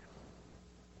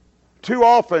 Too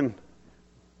often,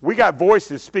 we got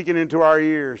voices speaking into our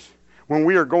ears when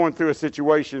we are going through a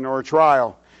situation or a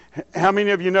trial. How many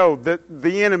of you know that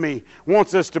the enemy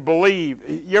wants us to believe?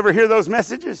 You ever hear those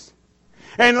messages?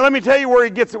 And let me tell you where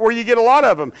you get a lot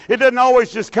of them. It doesn't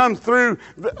always just come through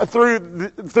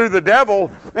the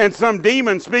devil and some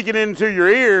demon speaking into your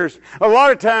ears. A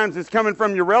lot of times it's coming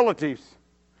from your relatives.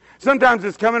 Sometimes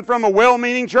it's coming from a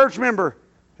well-meaning church member.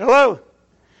 Hello?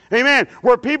 Amen.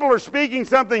 Where people are speaking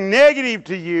something negative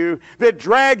to you that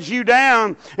drags you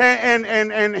down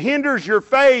and hinders your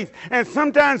faith. And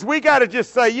sometimes we got to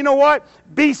just say, you know what?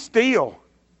 Be still.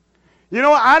 You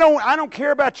know what? I don't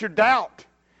care about your doubt.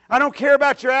 I don't care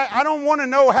about I don't want to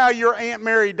know how your Aunt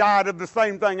Mary died of the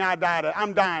same thing I'm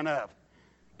dying of.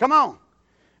 Come on.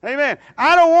 Amen.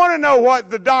 I don't want to know what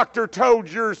the doctor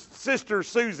told your sister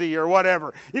Susie or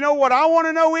whatever. You know what I want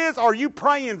to know is, are you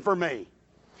praying for me?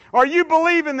 Are you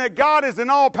believing that God is an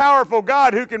all-powerful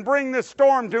God who can bring this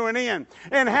storm to an end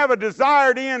and have a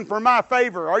desired end for my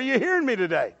favor? Are you hearing me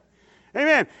today?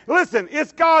 Amen. Listen,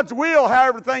 it's God's will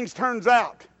however things turns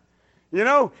out. You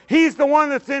know, He's the one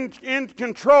that's in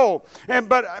control.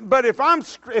 But if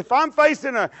I'm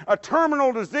facing a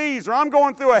terminal disease or I'm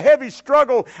going through a heavy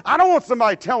struggle, I don't want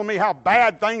somebody telling me how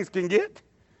bad things can get.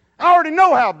 I already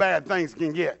know how bad things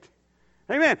can get.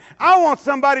 Amen. I want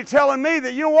somebody telling me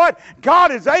that, you know what?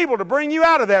 God is able to bring you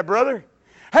out of that, brother.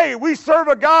 Hey, we serve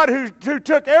a God who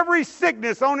took every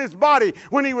sickness on His body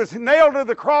when He was nailed to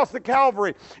the cross of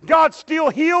Calvary. God still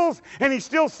heals, and He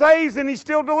still saves, and He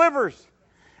still delivers.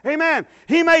 Amen.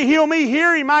 He may heal me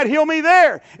here, He might heal me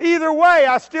there. Either way,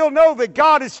 I still know that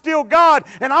God is still God,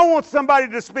 and I want somebody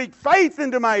to speak faith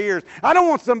into my ears. I don't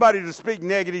want somebody to speak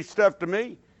negative stuff to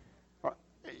me.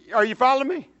 Are you following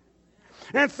me?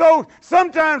 And so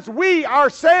sometimes we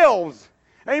ourselves,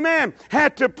 amen,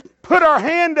 had to put our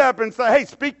hand up and say, hey,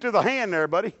 speak to the hand there,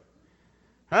 buddy.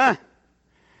 Huh?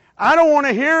 I don't want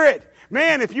to hear it.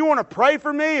 Man, if you want to pray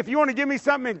for me, if you want to give me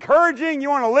something encouraging, you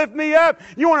want to lift me up,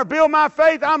 you want to build my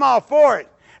faith, I'm all for it.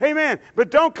 Amen.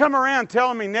 But don't come around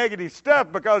telling me negative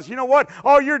stuff, because you know what?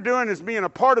 All you're doing is being a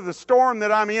part of the storm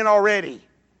that I'm in already.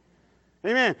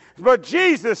 Amen. But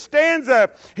Jesus stands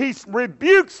up. He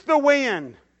rebukes the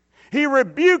wind. He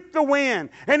rebuked the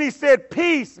wind, and He said,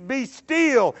 peace, be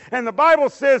still. And the Bible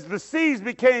says the seas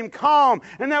became calm.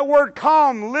 And that word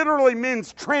calm literally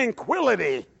means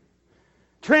tranquility.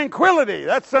 Tranquility.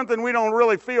 That's something we don't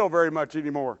really feel very much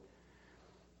anymore.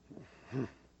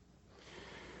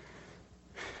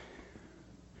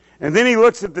 And then He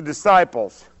looks at the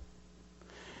disciples,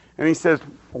 and He says,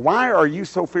 why are you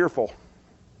so fearful?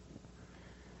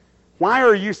 Why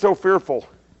are you so fearful?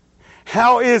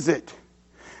 How is it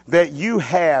that you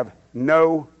have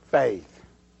no faith?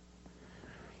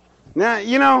 Now,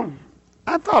 you know,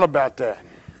 I thought about that.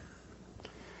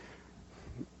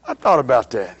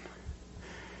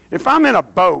 If I'm in a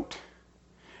boat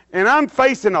and I'm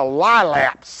facing a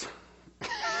lilaps,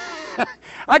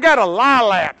 I got a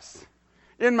lilaps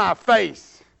in my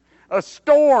face, a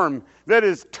storm that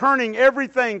is turning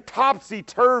everything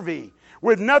topsy-turvy,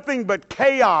 with nothing but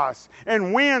chaos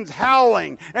and winds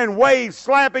howling and waves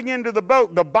slapping into the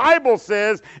boat. The Bible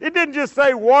says, it didn't just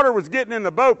say water was getting in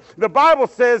the boat. The Bible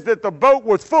says that the boat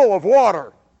was full of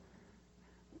water.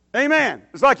 Amen.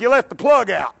 It's like you left the plug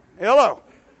out. Hello.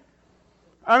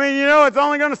 I mean, you know, it's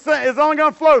only going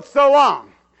to float so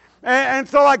long. And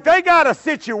so, like, they got a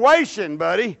situation,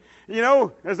 buddy. You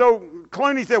know, as though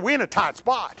Clooney said, we're in a tight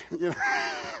spot. You know?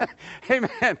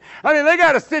 Amen. I mean, they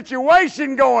got a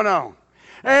situation going on.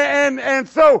 And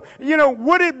so, you know,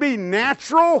 would it be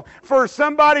natural for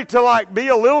somebody to, like, be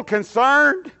a little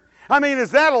concerned? I mean, is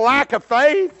that a lack of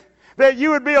faith? That you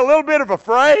would be a little bit of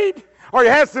afraid? Or you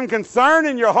have some concern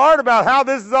in your heart about how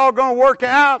this is all going to work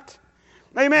out?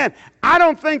 Amen. I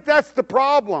don't think that's the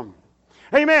problem.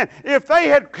 Amen. If they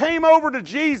had came over to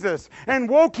Jesus and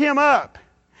woke Him up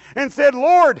and said,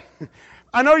 Lord,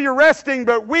 I know you're resting,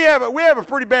 but we have a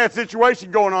pretty bad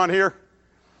situation going on here.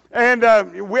 And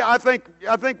I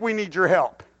think we need your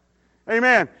help.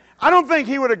 Amen. I don't think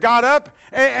He would have got up,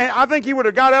 and I think He would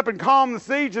have got up and calmed the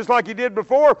sea just like He did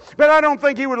before, but I don't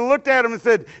think He would have looked at him and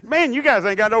said, man, you guys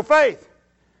ain't got no faith.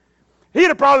 He'd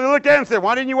have probably looked at him and said,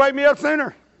 why didn't you wake me up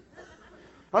sooner?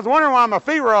 I was wondering why my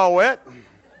feet were all wet.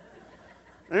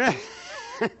 Amen.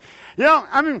 You know,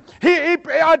 I mean,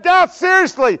 I doubt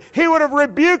seriously He would have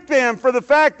rebuked them for the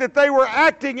fact that they were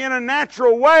acting in a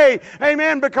natural way.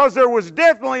 Amen, because there was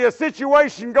definitely a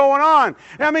situation going on.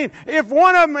 I mean, if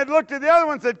one of them had looked at the other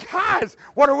one and said, guys,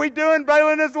 what are we doing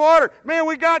bailing this water? Man,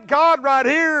 we got God right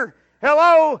here.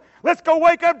 Hello, let's go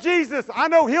wake up Jesus. I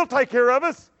know He'll take care of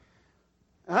us.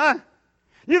 Huh?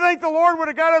 You think the Lord would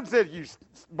have got up and said, you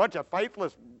bunch of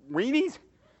faithless weenies?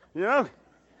 You know,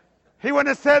 He wouldn't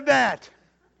have said that.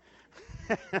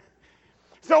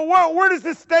 So where does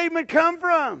this statement come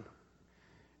from?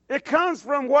 It comes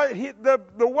from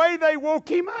the way they woke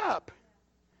him up.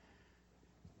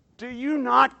 Do you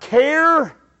not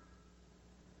care?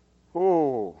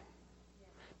 Oh.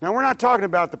 Now, we're not talking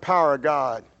about the power of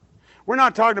God. We're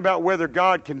not talking about whether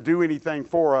God can do anything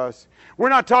for us. We're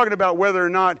not talking about whether or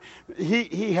not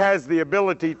He has the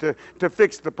ability to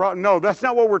fix the problem. No, that's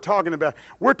not what we're talking about.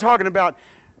 We're talking about,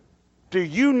 do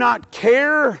you not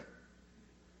care?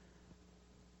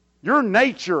 Your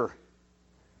nature.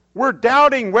 We're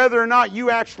doubting whether or not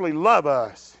you actually love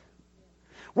us.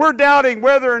 We're doubting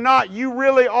whether or not you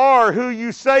really are who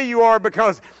you say you are,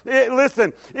 because,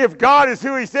 listen, if God is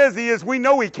who He says He is, we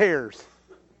know He cares.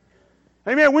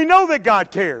 Amen. We know that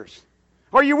God cares.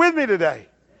 Are you with me today?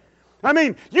 I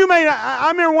mean, I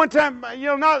remember one time,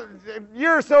 not a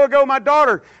year or so ago, my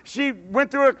daughter, she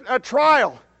went through a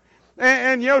trial.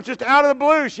 And just out of the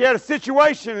blue, she had a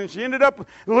situation, and she ended up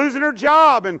losing her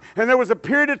job. And there was a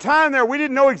period of time there, we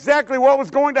didn't know exactly what was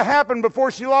going to happen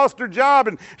before she lost her job.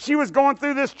 And she was going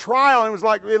through this trial, and it was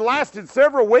like, it lasted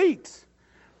several weeks.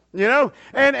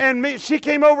 And she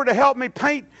came over to help me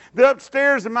paint the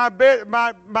upstairs of my bed,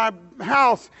 my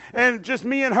house, and just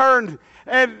me and her.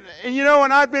 And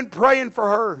I'd been praying for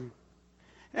her.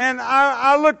 And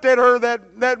I looked at her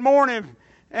that morning,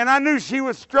 and I knew she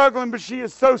was struggling, but she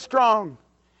is so strong.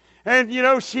 And,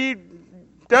 she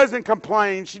doesn't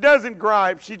complain. She doesn't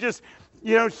gripe. She just,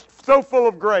 so full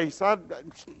of grace.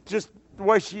 Just the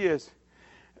way she is.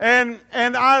 And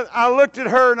I looked at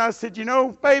her and I said,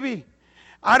 baby,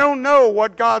 I don't know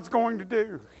what God's going to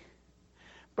do,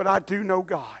 but I do know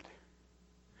God.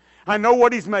 I know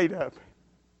what He's made of.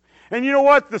 And you know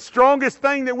what? The strongest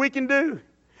thing that we can do,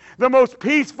 the most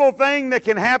peaceful thing that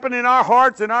can happen in our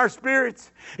hearts and our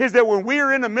spirits, is that when we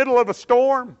are in the middle of a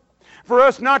storm, for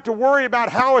us not to worry about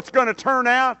how it's going to turn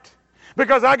out.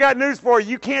 Because I got news for you.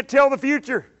 You can't tell the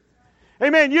future.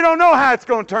 Amen. You don't know how it's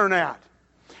going to turn out.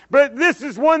 But this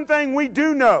is one thing we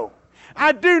do know.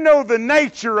 I do know the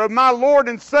nature of my Lord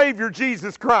and Savior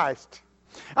Jesus Christ.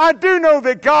 I do know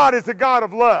that God is a God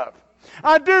of love.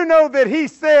 I do know that He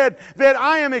said that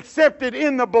I am accepted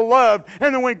in the beloved,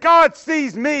 and that when God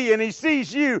sees me and He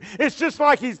sees you, it's just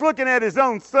like He's looking at His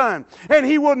own Son, and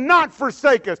He will not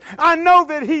forsake us. I know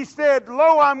that He said,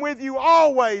 lo, I'm with you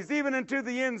always, even unto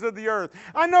the ends of the earth.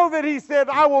 I know that He said,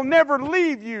 I will never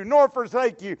leave you nor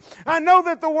forsake you. I know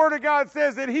that the Word of God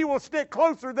says that He will stick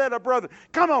closer than a brother.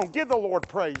 Come on, give the Lord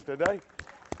praise today.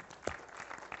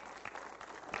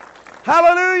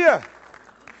 Hallelujah.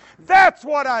 That's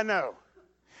what I know.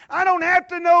 I don't have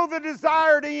to know the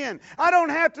desired end. I don't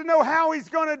have to know how He's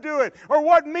going to do it or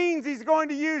what means He's going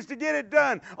to use to get it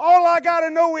done. All I got to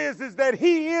know is that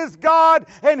He is God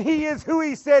and He is who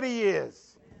He said He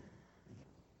is.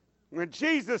 When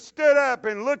Jesus stood up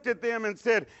and looked at them and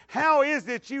said, how is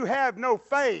it you have no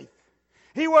faith?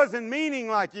 He wasn't meaning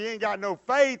like you ain't got no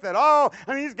faith at all.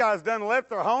 I mean, these guys done left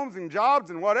their homes and jobs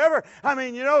and whatever. I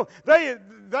mean,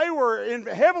 they were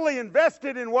heavily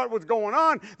invested in what was going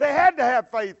on. They had to have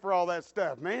faith for all that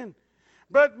stuff, man.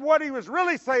 But what He was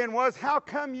really saying was, how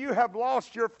come you have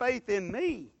lost your faith in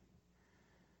me?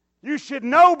 You should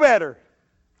know better.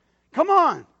 Come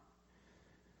on.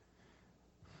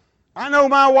 I know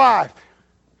my wife.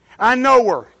 I know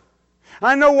her.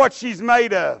 I know what she's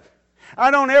made of. I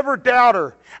don't ever doubt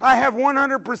her. I have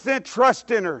 100%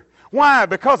 trust in her. Why?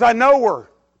 Because I know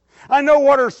her. I know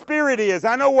what her spirit is.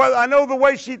 I know the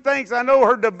way she thinks. I know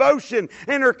her devotion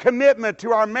and her commitment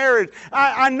to our marriage.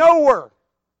 I know her.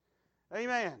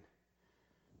 Amen.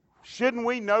 Shouldn't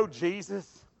we know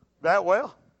Jesus that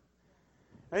well?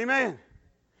 Amen.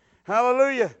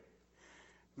 Hallelujah.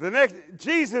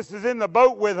 Jesus is in the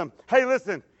boat with them. Hey,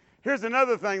 listen, here's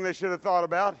another thing they should have thought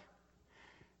about.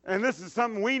 And this is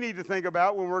something we need to think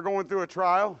about when we're going through a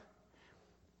trial.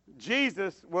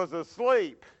 Jesus was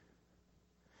asleep.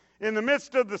 In the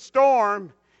midst of the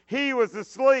storm, He was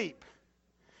asleep.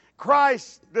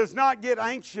 Christ does not get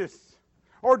anxious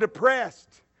or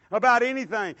depressed about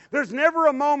anything. There's never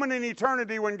a moment in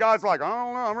eternity when God's like, I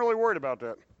don't know, I'm really worried about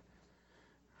that.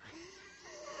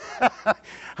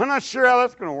 I'm not sure how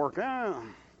that's going to work out.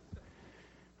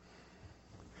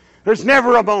 There's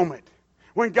never a moment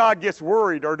when God gets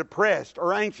worried or depressed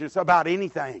or anxious about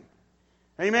anything.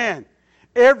 Amen.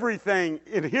 Everything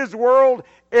in His world,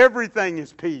 everything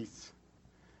is peace.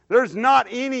 There's not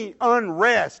any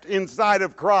unrest inside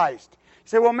of Christ. You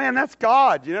say, well, man, that's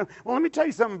God, Well, let me tell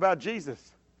you something about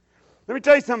Jesus. Let me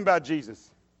tell you something about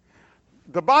Jesus.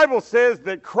 The Bible says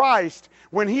that Christ,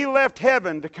 when He left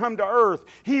heaven to come to earth,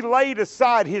 He laid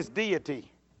aside His deity.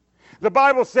 The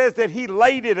Bible says that He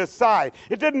laid it aside.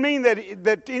 It doesn't mean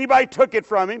that anybody took it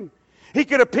from Him. He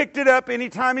could have picked it up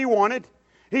anytime He wanted.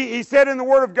 He said in the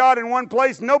Word of God in one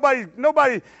place, nobody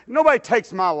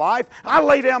takes my life. I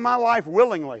lay down my life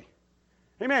willingly.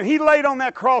 Amen. He laid on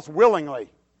that cross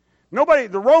willingly. The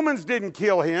Romans didn't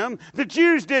kill him. The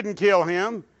Jews didn't kill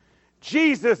him.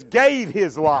 Jesus gave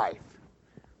his life.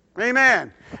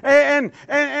 Amen. And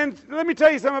let me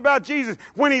tell you something about Jesus.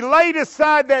 When he laid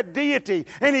aside that deity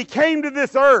and he came to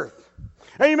this earth,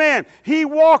 amen, he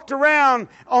walked around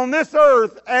on this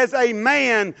earth as a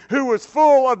man who was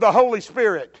full of the Holy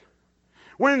Spirit.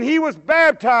 When he was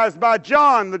baptized by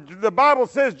John, the Bible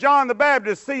says John the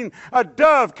Baptist seen a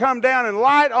dove come down and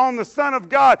light on the Son of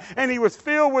God, and he was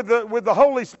filled with the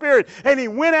Holy Spirit, and he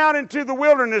went out into the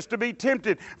wilderness to be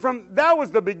tempted. That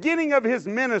was the beginning of his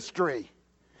ministry.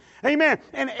 Amen.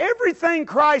 And everything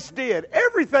Christ did,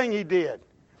 everything he did,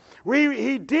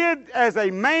 he did as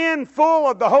a man full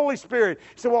of the Holy Spirit.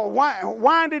 So, well,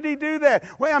 why did he do that?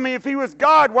 Well, I mean, if he was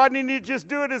God, why didn't he just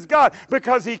do it as God?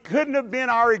 Because he couldn't have been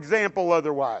our example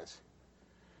otherwise.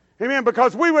 Amen.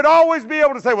 Because we would always be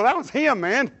able to say, well, that was him,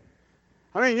 man.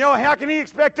 I mean, how can he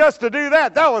expect us to do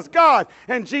that? That was God.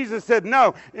 And Jesus said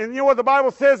no. And you know what the Bible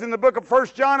says in the book of 1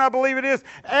 John, I believe it is?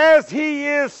 As he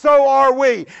is, so are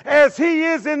we. As he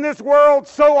is in this world,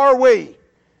 so are we.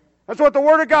 That's what the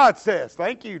Word of God says.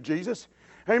 Thank you, Jesus.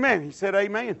 Amen. He said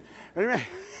amen. Amen.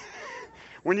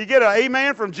 When you get an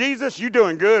amen from Jesus, you're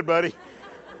doing good, buddy.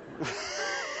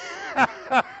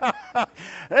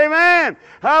 Amen.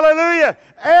 Hallelujah.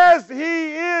 As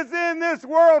he is in this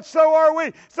world, so are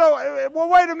we. So, well,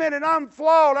 wait a minute. I'm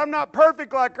flawed. I'm not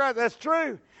perfect like Christ. That's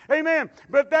true. Amen.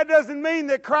 But that doesn't mean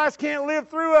that Christ can't live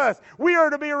through us. We are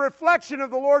to be a reflection of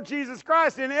the Lord Jesus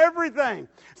Christ in everything.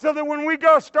 So that when we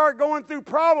start going through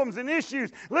problems and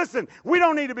issues, listen, we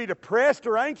don't need to be depressed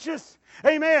or anxious.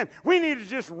 Amen. We need to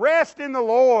just rest in the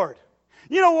Lord.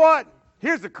 You know what?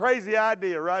 Here's the crazy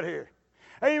idea right here.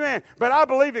 Amen. But I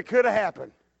believe it could have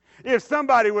happened if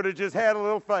somebody would have just had a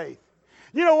little faith.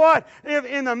 You know what? If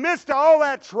in the midst of all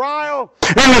that trial,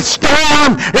 and the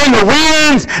storm, and the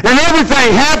winds, and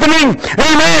everything happening,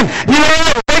 amen, you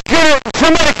know what?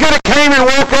 Somebody could have came and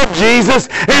woke up Jesus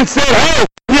and said, hey,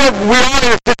 we are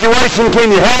in a situation,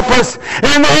 can you help us?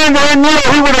 And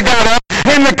he would have got up,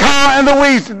 and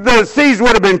the seas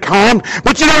would have been calm.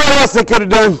 But you know what else they could have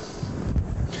done?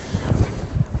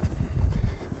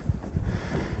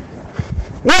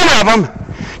 One of them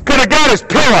could have got his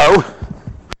pillow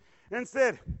and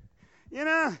said,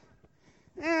 I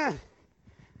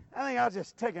think I'll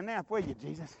just take a nap with you,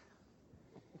 Jesus.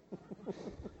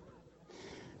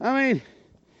 I mean,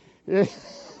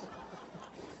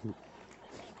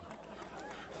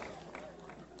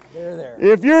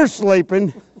 if you're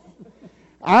sleeping,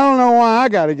 I don't know why I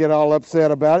got to get all upset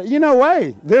about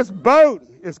it. This boat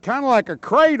is kind of like a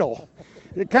cradle.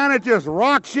 It kind of just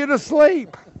rocks you to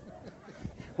sleep.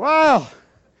 Wow,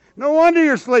 no wonder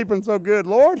you're sleeping so good,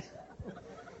 Lord.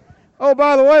 Oh,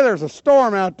 by the way, there's a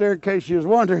storm out there in case you was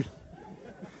wondering.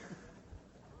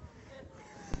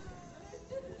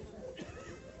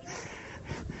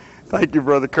 Thank you,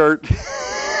 Brother Kurt.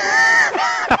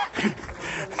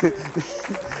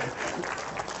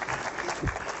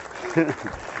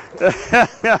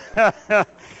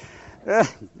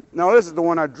 No, this is the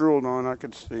one I drooled on. I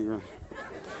could see.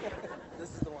 This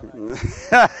is the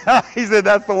one. He said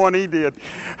that's the one he did.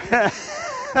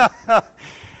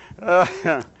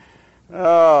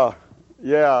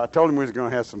 Yeah, I told him we was going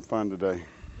to have some fun today.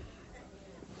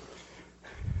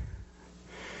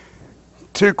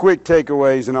 2 quick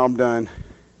takeaways and I'm done.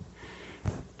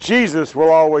 Jesus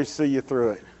will always see you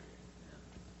through it.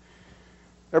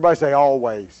 Everybody say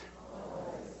always.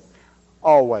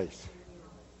 Always.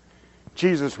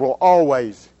 Jesus will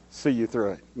always see you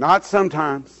through it. Not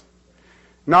sometimes.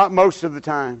 Not most of the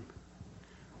time.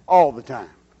 All the time.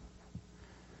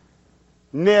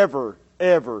 Never,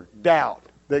 ever doubt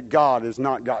that God has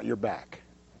not got your back.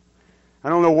 I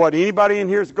don't know what anybody in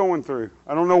here is going through.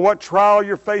 I don't know what trial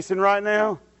you're facing right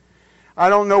now. I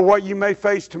don't know what you may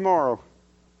face tomorrow.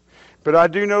 But I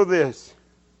do know this,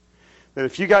 that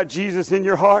if you got Jesus in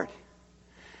your heart,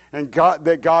 and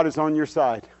that God is on your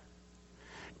side.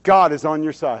 God is on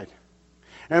your side.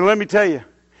 And let me tell you,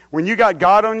 when you got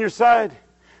God on your side,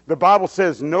 the Bible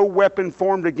says, no weapon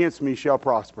formed against me shall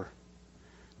prosper.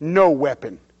 No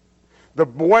weapon. The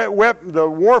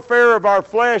warfare of our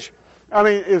flesh,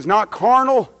 is not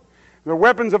carnal. The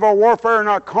weapons of our warfare are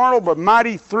not carnal, but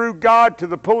mighty through God to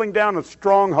the pulling down of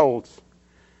strongholds.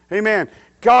 Amen.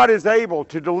 God is able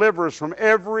to deliver us from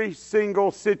every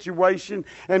single situation.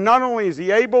 And not only is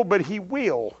He able, but He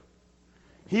will.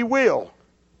 He will.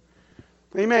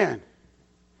 Amen.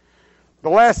 The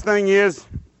last thing is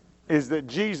that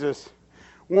Jesus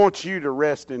wants you to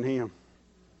rest in Him.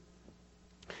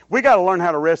 We got to learn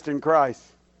how to rest in Christ.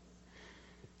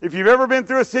 If you've ever been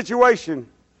through a situation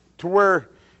to where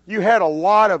you had a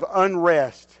lot of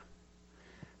unrest,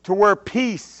 to where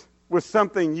peace was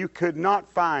something you could not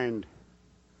find,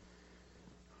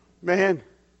 man,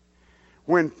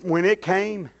 when it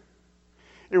came,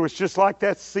 it was just like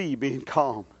that sea being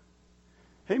calm.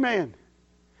 Amen.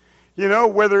 You know,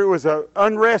 whether it was an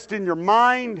unrest in your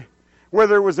mind,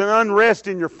 whether it was an unrest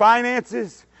in your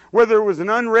finances, whether it was an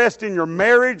unrest in your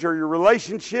marriage or your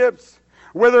relationships,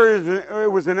 whether it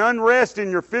was an unrest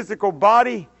in your physical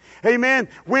body. Amen.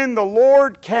 When the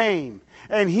Lord came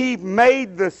and He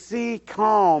made the sea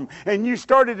calm and you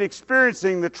started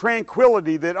experiencing the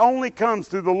tranquility that only comes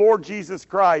through the Lord Jesus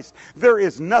Christ, there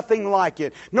is nothing like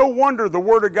it. No wonder the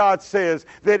Word of God says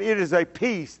that it is a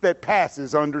peace that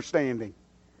passes understanding.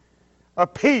 A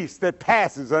peace that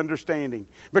passes understanding,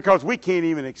 because we can't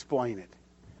even explain it.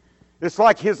 It's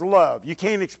like His love. You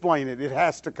can't explain it. It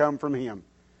has to come from Him.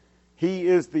 He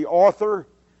is the author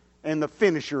and the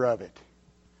finisher of it.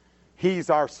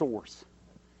 He's our source.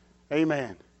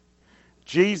 Amen.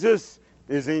 Jesus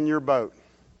is in your boat.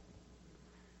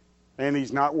 And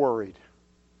He's not worried.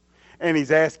 And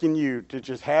He's asking you to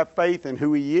just have faith in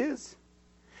who He is.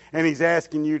 And He's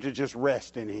asking you to just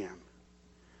rest in Him.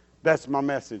 That's my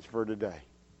message for today.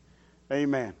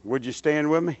 Amen. Would you stand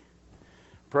with me?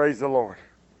 Praise the Lord.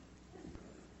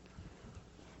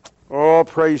 Oh,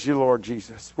 praise you, Lord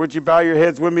Jesus. Would you bow your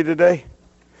heads with me today?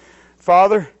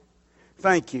 Father,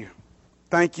 thank you.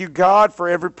 Thank you, God, for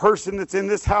every person that's in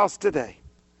this house today.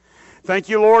 Thank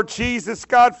you, Lord Jesus,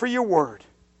 God, for your word.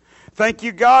 Thank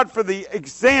you, God, for the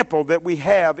example that we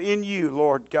have in you,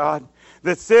 Lord God,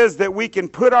 that says that we can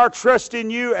put our trust in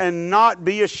you and not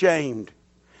be ashamed.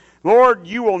 Lord,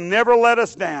 you will never let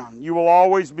us down. You will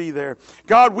always be there.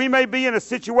 God, we may be in a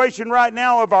situation right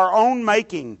now of our own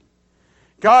making.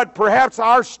 God, perhaps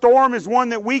our storm is one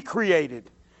that we created.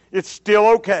 It's still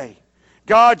okay.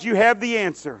 God, you have the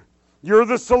answer. You're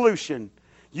the solution.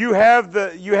 You have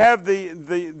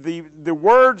the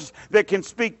words that can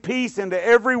speak peace into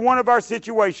every one of our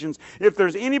situations. If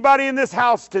there's anybody in this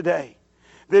house today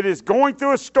that is going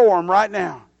through a storm right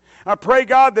now, I pray,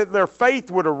 God, that their faith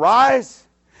would arise,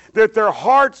 that their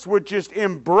hearts would just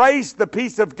embrace the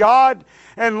peace of God,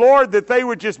 and Lord, that they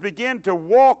would just begin to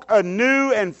walk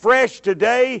anew and fresh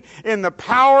today in the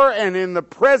power and in the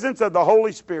presence of the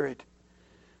Holy Spirit.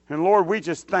 And Lord, we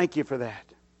just thank you for that.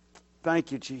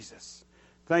 Thank you, Jesus.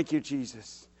 Thank you,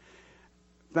 Jesus.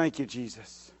 Thank you,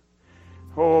 Jesus.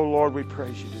 Oh, Lord, we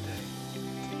praise you today.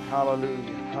 Hallelujah,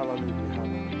 hallelujah,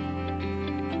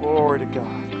 hallelujah. Glory to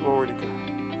God, glory to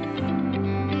God.